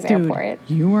Van Nuys Airport.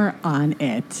 You were on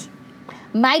it.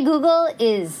 My Google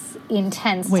is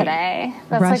intense today.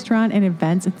 That's restaurant and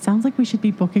events. It sounds like we should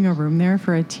be booking a room there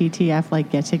for a TTF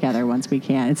like get together once we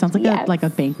can. It sounds like a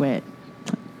banquet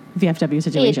VFW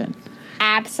situation.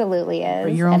 Absolutely is.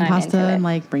 Bring your own pasta and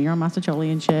like bring your own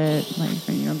mastacholi and shit. Like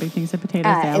bring your own big things of potato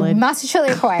salad. Mastacholi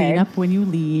required. Clean up when you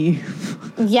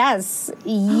leave. Yes.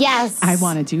 I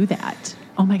want to do that.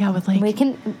 Oh my God, with like we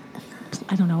can.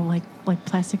 I don't know, like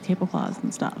plastic tablecloths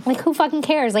and stuff. Like who fucking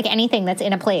cares? Like anything that's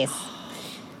in a place.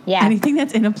 Yeah. Anything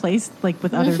that's in a place like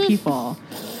with other people.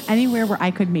 Anywhere where I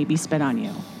could maybe spit on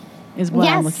you is what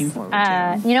I'm looking forward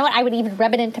to. You know what? I would even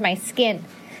rub it into my skin.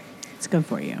 It's good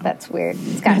for you. That's weird.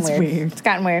 It's gotten weird. It's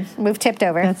gotten weird. We've tipped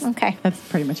over. Okay. That's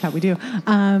pretty much how we do.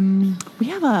 We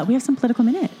have some political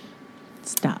minute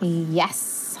stuff.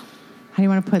 Yes. How do you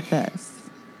want to put this?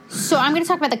 So I'm going to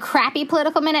talk about the crappy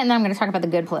political minute, and then I'm going to talk about the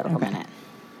good political minute.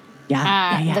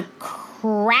 Yeah. The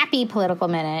crappy political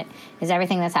minute is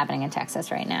everything that's happening in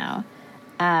Texas right now.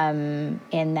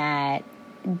 in that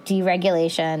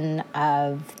deregulation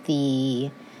of the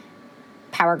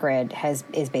power grid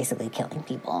is basically killing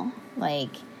people. Like,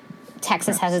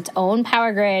 Texas has its own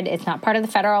power grid. It's not part of the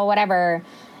federal whatever.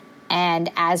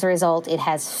 And as a result, it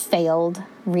has failed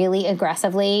really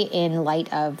aggressively in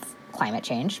light of climate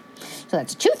change. So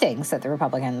that's two things that the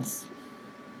Republicans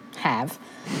have.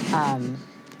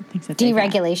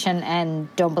 Deregulation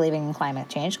and don't believe in climate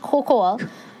change. Cool.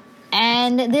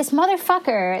 And this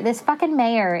motherfucker, this fucking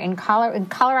mayor in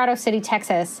Colorado City,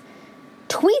 Texas,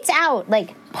 tweets out,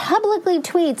 like, publicly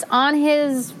tweets on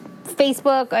his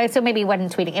Facebook. So maybe he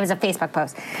wasn't tweeting. It was a Facebook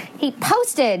post. He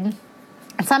posted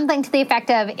something to the effect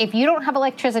of, if you don't have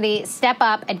electricity, step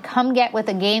up and come up with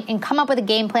a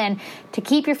game plan to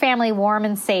keep your family warm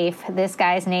and safe. This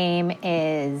guy's name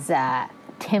is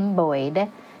Tim Boyd.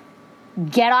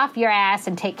 Get off your ass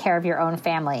and take care of your own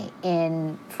family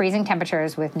in freezing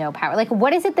temperatures with no power. Like,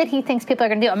 what is it that he thinks people are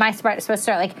going to do? Am I supposed to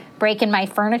start, like, breaking my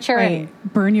furniture and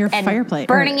burn your fireplace,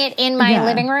 burning it in my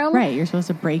living room? Right, you're supposed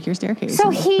to break your staircase. So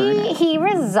he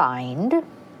resigned.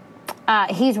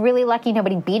 He's really lucky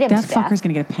nobody beat him to death. That fucker's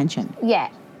going to get a pension. Yeah,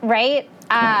 right?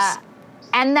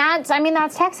 And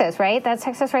that's Texas, right? That's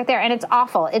Texas right there. And it's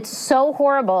awful. It's so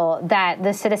horrible that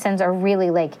the citizens are really,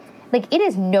 like, it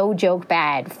is no joke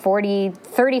bad. 40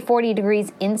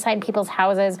 degrees inside people's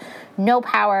houses, no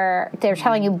power. They're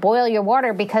telling you boil your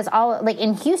water because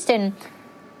in Houston,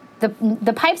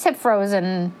 the pipes have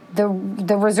frozen, the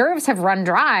reserves have run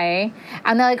dry,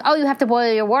 and they're like, oh, you have to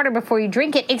boil your water before you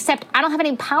drink it, except I don't have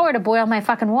any power to boil my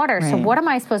fucking water, right. So what am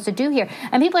I supposed to do here?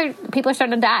 And people are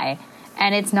starting to die,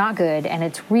 and it's not good, and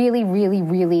it's really, really,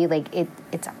 really, like,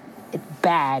 it's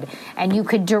bad. And you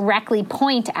could directly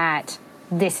point at,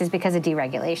 this is because of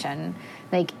deregulation.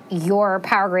 Like, your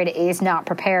power grid is not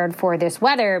prepared for this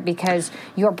weather because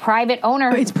your private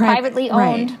owner, privately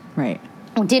owned, right.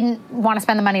 didn't want to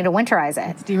spend the money to winterize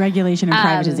it. It's deregulation and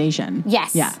privatization.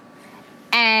 Yes. Yeah.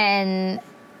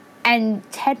 And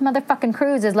Ted motherfucking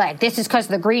Cruz is like, this is because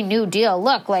of the Green New Deal.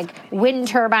 Look, like, wind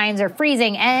turbines are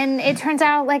freezing. And it turns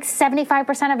out, like,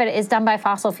 75% of it is done by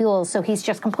fossil fuels. So he's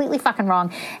just completely fucking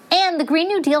wrong. And the Green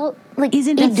New Deal, like,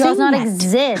 it does not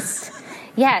exist.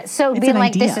 Yeah, so being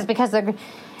like, this is because they're...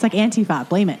 It's like Antifa,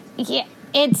 blame it. Yeah,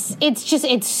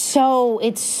 it's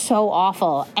so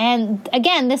awful. And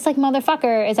again, this, like,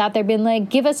 motherfucker is out there being like,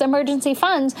 give us emergency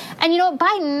funds. And you know what,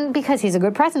 Biden, because he's a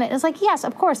good president, is like, yes,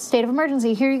 of course, state of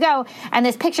emergency, here you go. And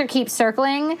this picture keeps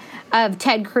circling of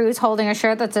Ted Cruz holding a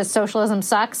shirt that says socialism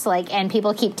sucks, like, and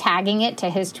people keep tagging it to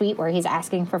his tweet where he's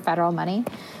asking for federal money.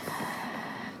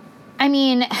 I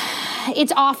mean,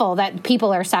 it's awful that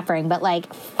people are suffering, but,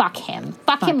 like, fuck him.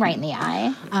 Fuck him right in the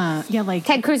eye. Yeah, like...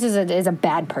 Ted Cruz is a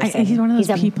bad person. He's one of those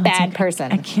people. He's a bad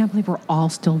person. I can't believe we're all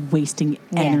still wasting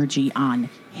energy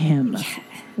on him. Yeah.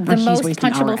 The most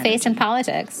punchable face in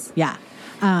politics. Yeah.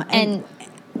 And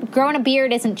growing a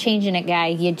beard isn't changing it, guy.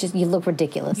 You look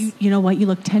ridiculous. You know what? You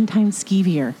look 10 times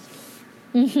skeevier.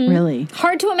 Mm-hmm. Really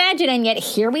hard to imagine, and yet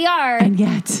here we are, and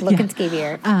yet looking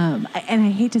skeevier. And I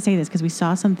hate to say this because we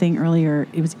saw something earlier.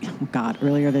 It was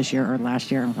earlier this year or last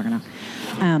year. I don't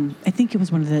know. I think it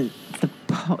was one of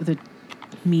the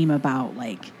meme about,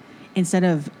 like, instead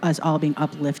of us all being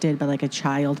uplifted by, like, a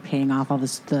child paying off all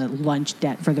the lunch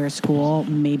debt for their school,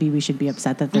 maybe we should be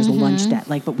upset that there's a lunch debt.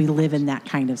 Like, but we live in that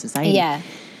kind of society. Yeah.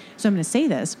 So I'm going to say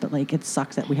this, but, like, it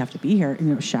sucks that we have to be here. You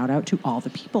know, shout out to all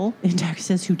the people in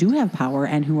Texas who do have power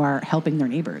and who are helping their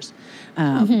neighbors,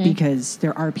 because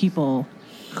there are people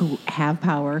who have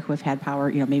power, who have had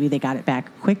power. You know, maybe they got it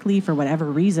back quickly for whatever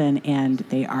reason, and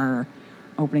they are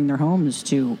opening their homes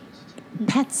to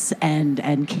pets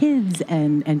and kids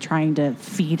and trying to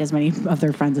feed as many of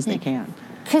their friends as they can.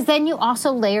 Because then you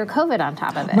also layer COVID on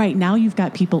top of it. Right. Now you've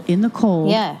got people in the cold.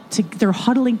 Yeah. They're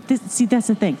huddling. See, that's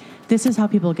the thing. This is how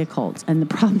people get colds. And the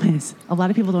problem is, a lot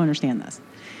of people don't understand this.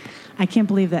 I can't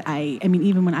believe that I mean,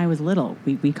 even when I was little,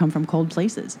 we come from cold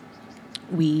places.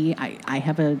 I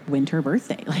have a winter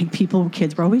birthday. Like,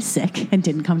 kids were always sick and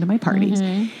didn't come to my parties.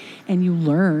 Mm-hmm. And you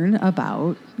learn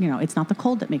about, you know, it's not the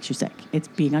cold that makes you sick. It's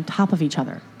being on top of each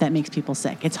other that makes people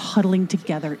sick. It's huddling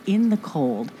together in the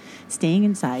cold, staying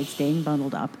inside, staying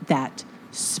bundled up, that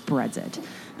spreads it.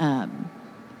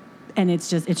 And it's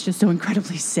just so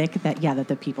incredibly sick that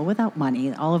the people without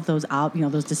money, all of those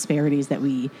those disparities that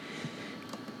we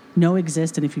know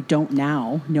exist, and if you don't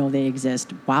now know they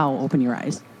exist, wow, open your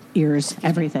eyes, ears,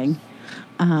 everything.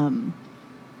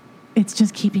 It's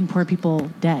just keeping poor people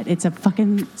dead. It's a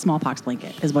fucking smallpox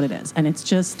blanket is what it is, and it's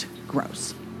just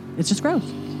gross. It's just gross.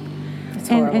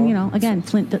 And you know, again,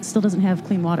 Flint still doesn't have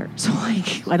clean water, so,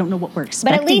 like, I don't know what works.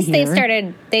 But at least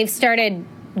they've started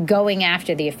going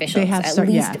after the officials. They have at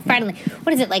started, least, yeah. finally.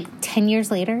 What is it, like 10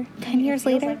 years later? 10 years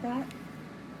later? Like that.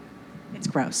 It's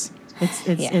gross. It's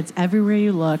Yeah. it's everywhere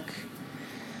you look,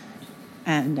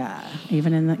 and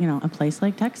even in a place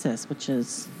like Texas, which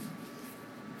is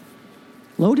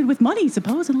loaded with money,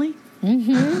 supposedly.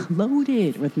 Mm-hmm.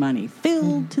 Loaded with money,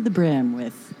 filled to the brim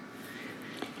with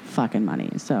fucking money.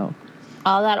 So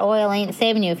All that oil ain't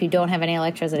saving you if you don't have any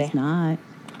electricity. it's not.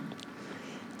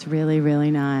 It's really,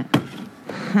 really not.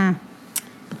 Huh.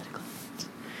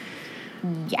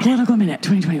 Yeah. Political Minute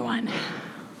 2021.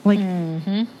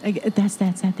 Like, that's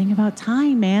that thing about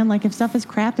time, man. Like, if stuff is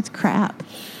crap, it's crap.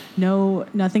 No,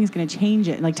 nothing's going to change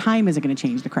it. Like, time isn't going to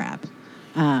change the crap.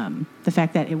 The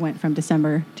fact that it went from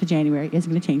December to January isn't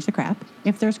going to change the crap.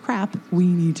 If there's crap, we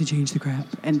need to change the crap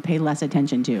and pay less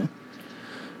attention to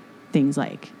things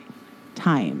like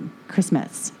time,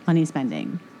 Christmas, money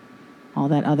spending, all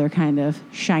that other kind of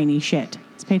shiny shit.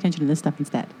 Let's pay attention to this stuff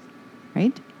instead,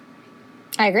 right?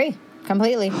 I agree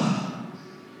completely.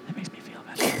 That makes me feel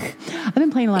better. I've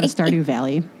been playing a lot of Stardew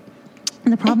Valley.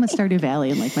 And the problem with Stardew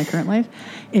Valley in like my current life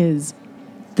is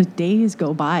the days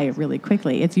go by really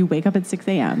quickly. It's you wake up at 6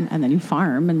 a.m. and then you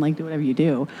farm and like do whatever you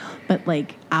do. But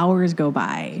like hours go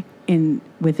by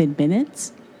within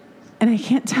minutes. And I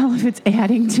can't tell if it's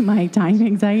adding to my time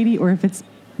anxiety or if it's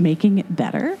making it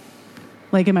better.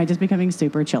 Like, am I just becoming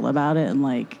super chill about it and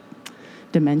like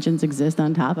dimensions exist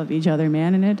on top of each other,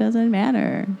 man, and it doesn't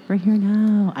matter. We're here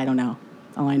now. I don't know.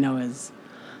 All I know is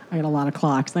I got a lot of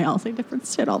clocks and they all say different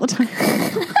shit all the time.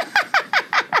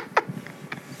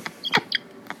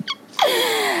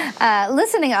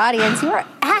 Listening audience, you are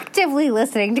actively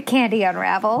listening to Candy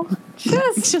Unravel.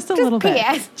 Just a little bit.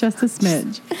 PS. Just a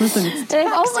smidge. Listen, it's If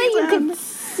tax only you season. could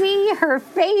see her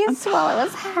face while it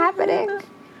was happening.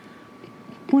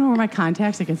 Went over my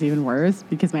contacts. It gets even worse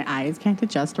because my eyes can't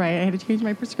adjust right. I had to change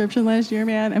my prescription last year,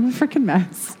 man. I'm a freaking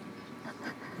mess.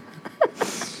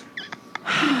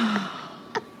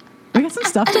 We got some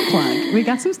stuff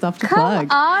to plug.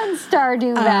 Come on,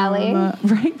 Stardew Valley.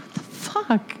 Right? What the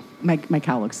fuck? My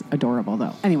cow looks adorable,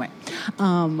 though. Anyway,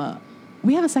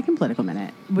 we have a second political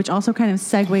minute, which also kind of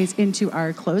segues into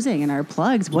our closing and our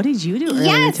plugs. What did you do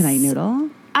earlier tonight,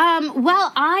 Noodle?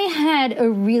 Well, I had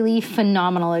a really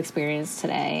phenomenal experience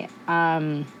today.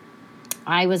 I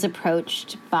was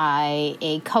approached by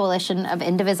a coalition of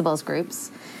Indivisibles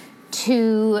groups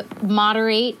to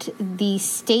moderate the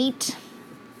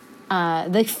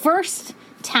first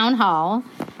town hall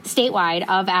statewide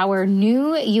of our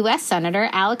new U.S. Senator,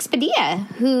 Alex Padilla,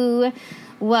 who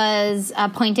was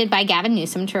appointed by Gavin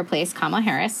Newsom to replace Kamala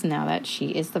Harris now that she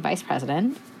is the vice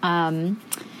president.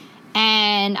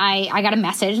 And I got a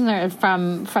message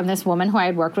from this woman who I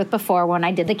had worked with before when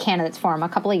I did the candidates forum a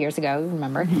couple of years ago,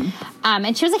 remember? Mm-hmm.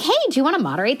 And she was like, hey, do you want to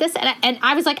moderate this? And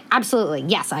I was like, absolutely.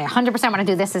 Yes, I 100% want to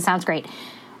do this. This sounds great.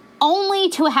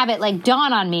 Only to have it like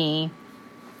dawn on me,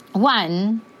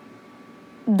 one,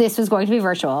 this was going to be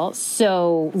virtual,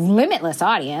 so limitless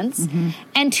audience. Mm-hmm.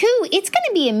 And two, it's going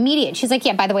to be immediate. She's like,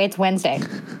 yeah, by the way, it's Wednesday.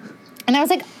 And I was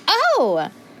like, oh,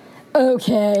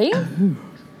 okay.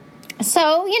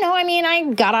 So,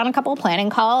 I got on a couple of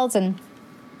planning calls and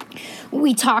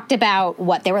we talked about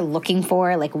what they were looking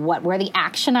for, like what were the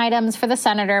action items for the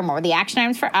senator, what were the action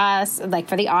items for us, like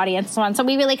for the audience and so on. So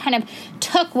we really kind of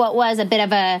took what was a bit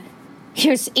of a,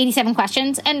 here's 87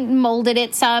 questions and molded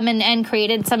it some and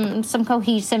created some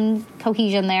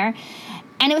cohesion there.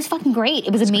 And it was fucking great.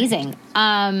 It was amazing.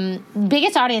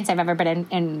 Biggest audience I've ever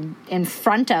been in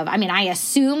front of. I mean, I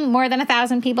assume more than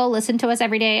 1,000 people listen to us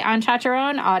every day on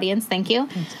Chacharon. Audience, thank you.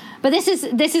 Thanks. But this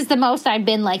is the most I've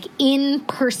been like in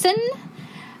person.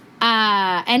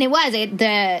 And it was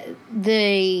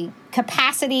the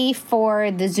capacity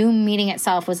for the Zoom meeting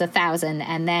itself was 1,000,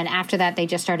 and then after that they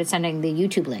just started sending the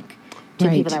YouTube link to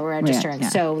people that were registering. Yeah.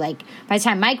 So, like, by the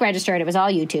time Mike registered, it was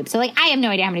all YouTube. So, like, I have no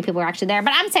idea how many people were actually there,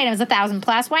 but I'm saying it was 1,000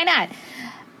 plus. Why not?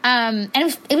 And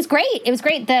it was great. It was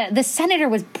great. The senator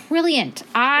was brilliant.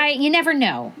 You never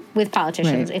know with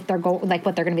politicians if they're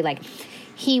what they're going to be like.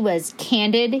 He was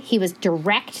candid. He was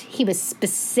direct. He was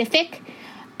specific.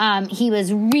 He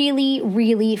was really,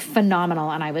 really phenomenal,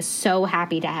 and I was so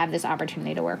happy to have this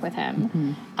opportunity to work with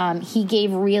him. Mm-hmm. He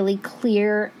gave really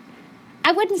clear,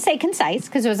 I wouldn't say concise,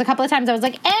 because there was a couple of times I was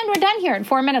like, and we're done here in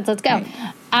 4 minutes, let's go.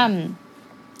 Right.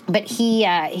 But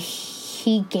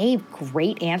he gave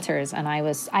great answers, and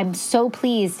I'm so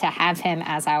pleased to have him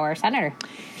as our senator.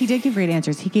 He did give great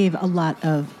answers. He gave a lot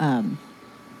of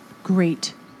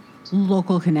great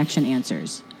local connection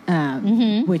answers,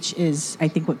 which is, I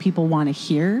think, what people want to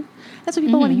hear. That's what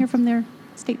people want to hear from their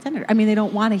state senator. I mean, they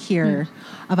don't want to hear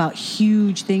about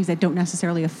huge things that don't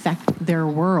necessarily affect their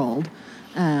world.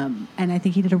 And I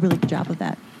think he did a really good job of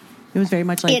that. It was very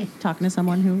much like talking to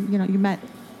someone who, you met.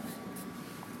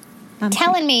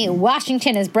 Telling me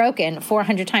Washington is broken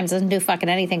 400 times doesn't do fucking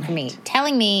anything for me.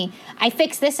 Telling me I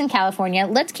fixed this in California,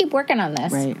 let's keep working on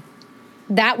this. Right.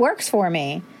 That works for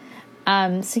me.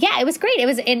 So yeah, it was great.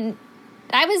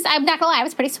 I'm not gonna lie, I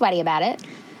was pretty sweaty about it.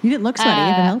 You didn't look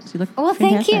sweaty, if it helps. You look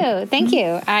fantastic. Thank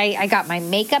you. I got my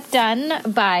makeup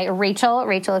done by Rachel.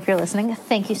 Rachel, if you're listening,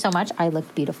 thank you so much. I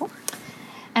looked beautiful.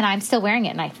 And I'm still wearing it,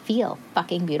 and I feel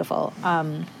fucking beautiful.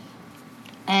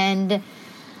 And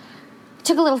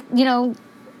took a little,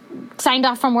 signed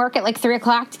off from work at like 3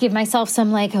 o'clock to give myself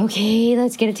some okay,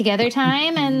 let's get it together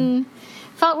time, and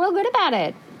felt real good about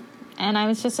it. And I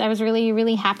was really,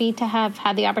 really happy to have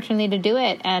had the opportunity to do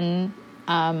it. And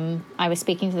I was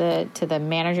speaking to the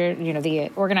manager, the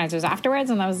organizers afterwards,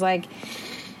 and I was like,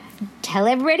 tell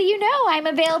everybody I'm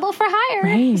available for hire.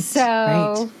 Right,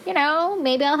 so,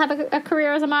 maybe I'll have a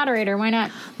career as a moderator. Why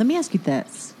not? Let me ask you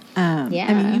this. I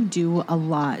mean, you do a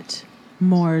lot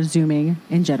more Zooming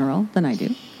in general than I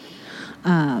do.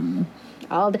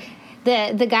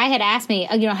 The guy had asked me,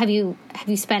 have you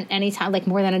spent any time,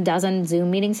 more than a dozen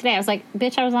Zoom meetings today? I was like,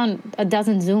 bitch, I was on a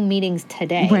dozen Zoom meetings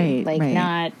today. Right.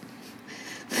 Not...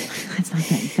 That's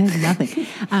nothing. That's nothing.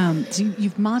 So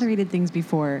you've moderated things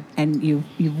before, and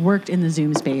you've worked in the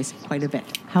Zoom space quite a bit.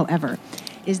 However,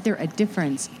 is there a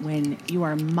difference when you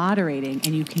are moderating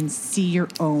and you can see your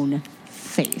own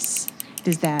face?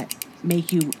 Does that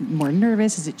make you more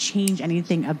nervous? Does it change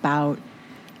anything about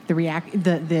the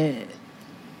vibe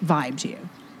to you,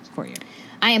 for you?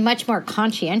 I am much more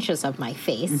conscientious of my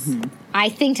face. Mm-hmm. I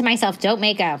think to myself, don't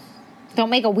make a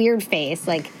weird face.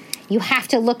 You have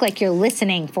to look like you're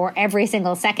listening for every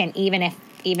single second, even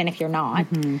if you're not.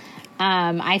 Mm-hmm.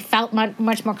 I felt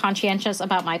much more conscientious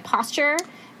about my posture,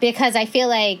 because I feel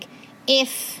like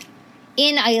if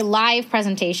in a live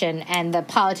presentation and the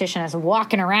politician is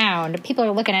walking around, people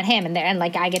are looking at him, and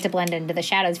I get to blend into the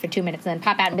shadows for 2 minutes and then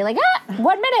pop out and be like,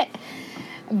 1 minute.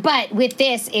 But with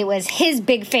this, it was his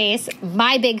big face,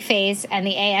 my big face, and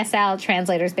the ASL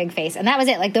translator's big face. And that was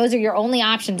it. Those are your only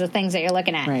options of things that you're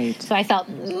looking at. Right. So I felt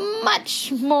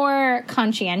much more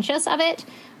conscientious of it.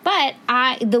 But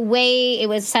the way it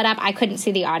was set up, I couldn't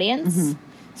see the audience. Mm-hmm.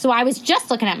 So I was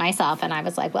just looking at myself, and I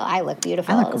was like, well, I look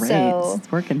beautiful. I look great. So,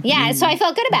 it's working. Yeah, so I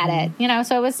felt good about it.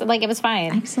 So it was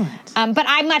fine. Excellent. But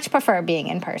I much prefer being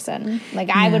in person.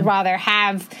 I would rather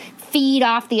feed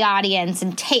off the audience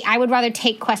and I would rather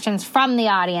take questions from the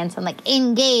audience and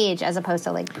engage, as opposed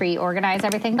to pre-organize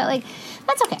everything. But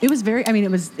that's okay. It was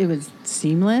it was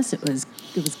seamless. It was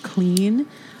clean.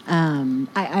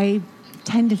 I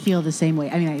tend to feel the same way.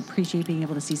 I mean, I appreciate being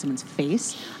able to see someone's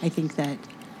face. I think that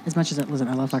as much as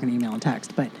I love fucking email and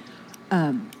text, but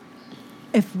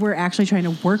if we're actually trying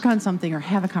to work on something or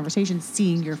have a conversation,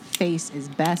 seeing your face is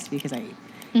best, because I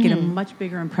get a much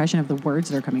bigger impression of the words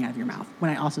that are coming out of your mouth when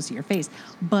I also see your face.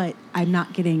 But I'm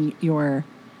not getting your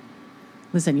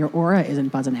aura isn't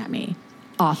buzzing at me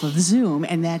off of Zoom,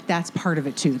 and that's part of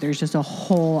it too. There's just a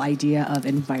whole idea of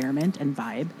environment and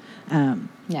vibe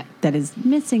that is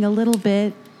missing a little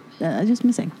bit, just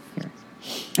missing here.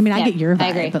 I mean, I get your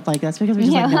vibe, but that's because we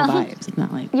just no vibes. It's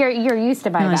not you're used to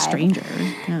my vibe. A stranger.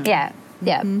 Yeah.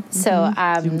 Mm-hmm. So,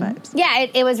 Zoom vibes.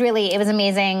 it was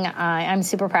amazing. I'm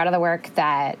super proud of the work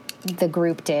that the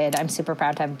group did. I'm super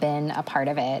proud to have been a part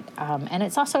of it. And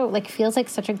it's also feels like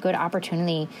such a good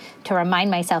opportunity to remind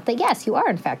myself that yes, you are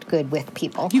in fact good with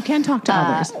people. You can talk to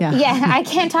others. Yeah, I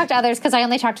can't talk to others because I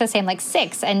only talk to the same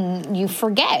 6, and you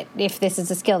forget if this is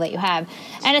a skill that you have.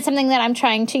 And it's something that I'm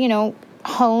trying to,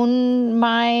 hone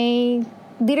my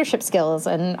leadership skills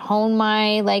and hone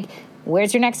my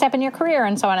where's your next step in your career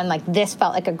and so on. And this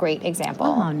felt like a great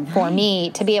example for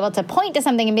me to be able to point to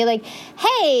something and be like,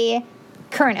 hey,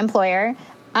 current employer,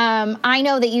 I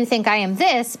know that you think I am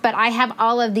this, but I have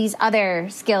all of these other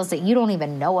skills that you don't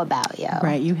even know about, yo.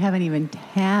 Right. You haven't even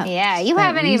tapped. Yeah. You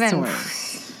haven't even.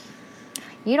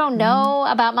 You don't know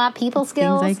about my people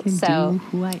skills. Things I can do,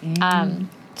 who I am.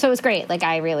 So it was great.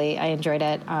 I enjoyed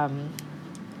it.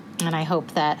 And I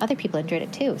hope that other people enjoyed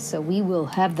it too. So we will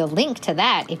have the link to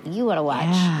that if you want to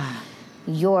watch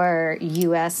your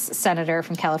U.S. Senator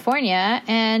from California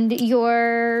and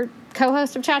your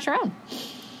co-host of Chacharon.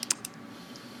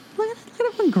 Look at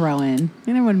everyone growing and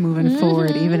everyone moving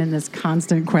forward, even in this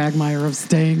constant quagmire of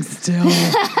staying still.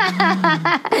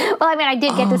 Well, I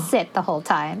did get to sit the whole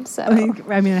time. So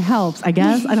it helps, I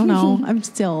guess. I don't know. I'm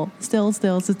still.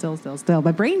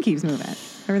 My brain keeps moving.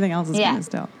 Everything else is kind of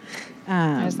still.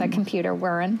 There's that computer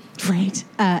whirring. Right.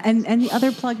 And the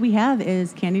other plug we have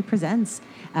is Candy Presents.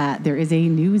 There is a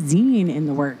new zine in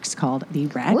the works called The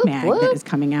Rag Mag that is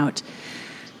coming out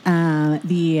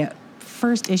The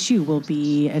first issue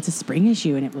it's a spring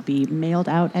issue, and it will be mailed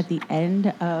out at the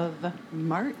end of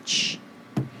March.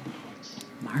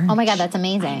 Oh my God, that's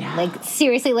amazing. Like,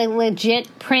 seriously, like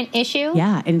legit print issue?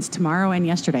 Yeah, and it's tomorrow and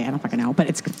yesterday. I don't fucking know, but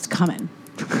it's coming.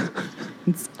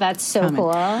 That's so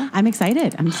cool. I'm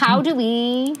excited. How do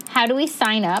we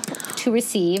sign up to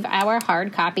receive our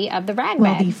hard copy of the Rad Mag?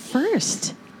 Well, the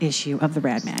first issue of the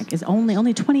Rad Mag is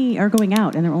only 20 are going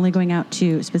out, and they're only going out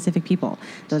to specific people.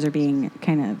 Those are being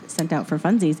kind of sent out for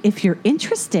funsies. If you're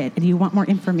interested and you want more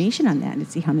information on that and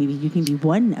to see how maybe you can be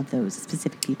one of those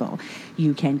specific people,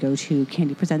 you can go to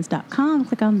candypresents.com,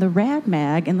 click on the Rad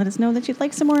Mag, and let us know that you'd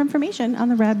like some more information on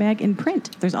the Rad Mag in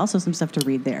print. There's also some stuff to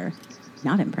read there,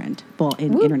 not in print, well,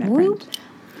 in internet print.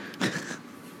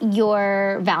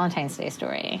 Your Valentine's Day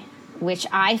story, which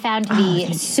I found to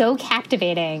be so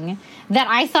captivating that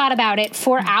I thought about it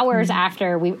for hours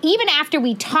after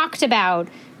we talked about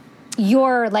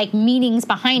your like meanings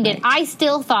behind it. I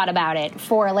still thought about it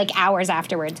for like hours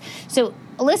afterwards. So,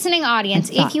 listening audience,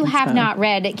 if you have not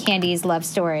read Candy's love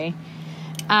story,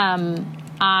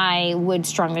 I would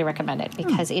strongly recommend it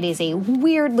because it is a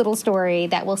weird little story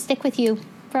that will stick with you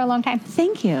for a long time.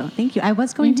 Thank you. I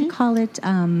was going to call it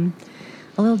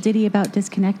a little ditty about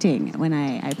disconnecting when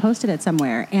I posted it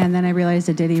somewhere, and then I realized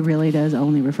a ditty really does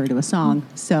only refer to a song.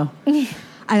 So, and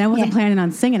I wasn't planning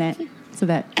on singing it, so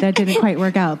that didn't quite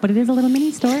work out. But it is a little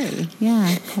mini story.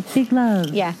 Yeah, big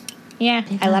love. Yeah,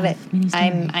 I love it.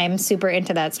 I'm super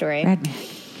into that story. Rad Mag.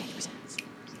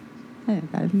 I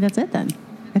think that's it then.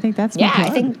 I think that's I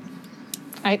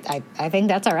think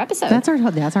that's our episode. That's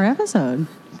our episode.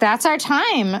 That's our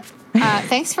time.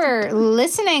 Thanks for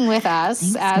listening with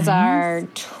us as our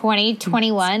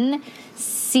 2021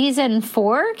 season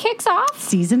 4 kicks off.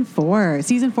 Season 4, and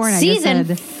season 4.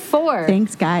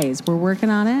 Thanks, guys. We're working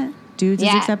on it. Dudes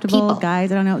is acceptable. People.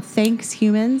 Guys, I don't know. Thanks,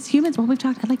 humans. Well, we've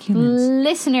talked. I like humans.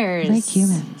 Listeners, I like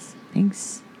humans.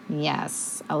 Thanks.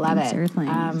 Yes, I love it.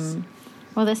 Earthlings.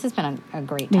 Well, this has been a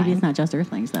great time. Maybe it's not just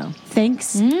Earthlings, though.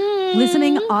 Thanks,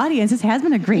 listening audience. This has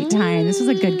been a great time. This was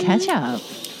a good catch-up.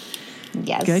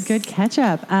 Yes. Good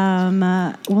catch-up.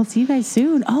 We'll see you guys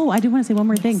soon. Oh, I do want to say one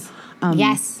more thing.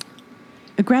 Yes.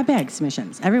 Grab bag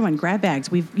submissions. Everyone, grab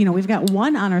bags. We've got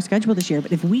one on our schedule this year,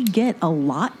 but if we get a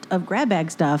lot of grab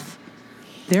bag stuff,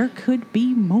 there could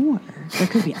be more. There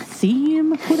could be a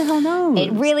theme. Who the hell knows?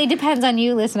 It really depends on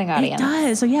you, listening audience. It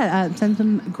does. So, send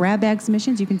some grab bag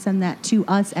submissions. You can send that to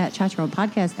us at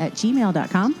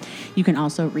chatchroompodcast@gmail.com. You can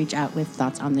also reach out with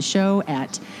thoughts on the show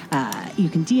you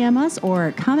can DM us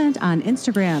or comment on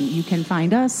Instagram. You can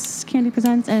find us, Candy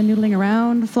Presents, and Noodling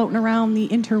Around, floating around the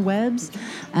interwebs.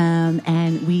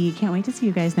 And we can't wait to see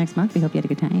you guys next month. We hope you had a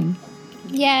good time.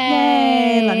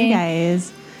 Yay! Love you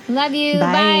guys. Love you.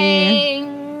 Bye. Bye.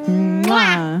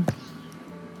 Mwah.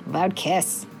 Loud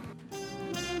kiss.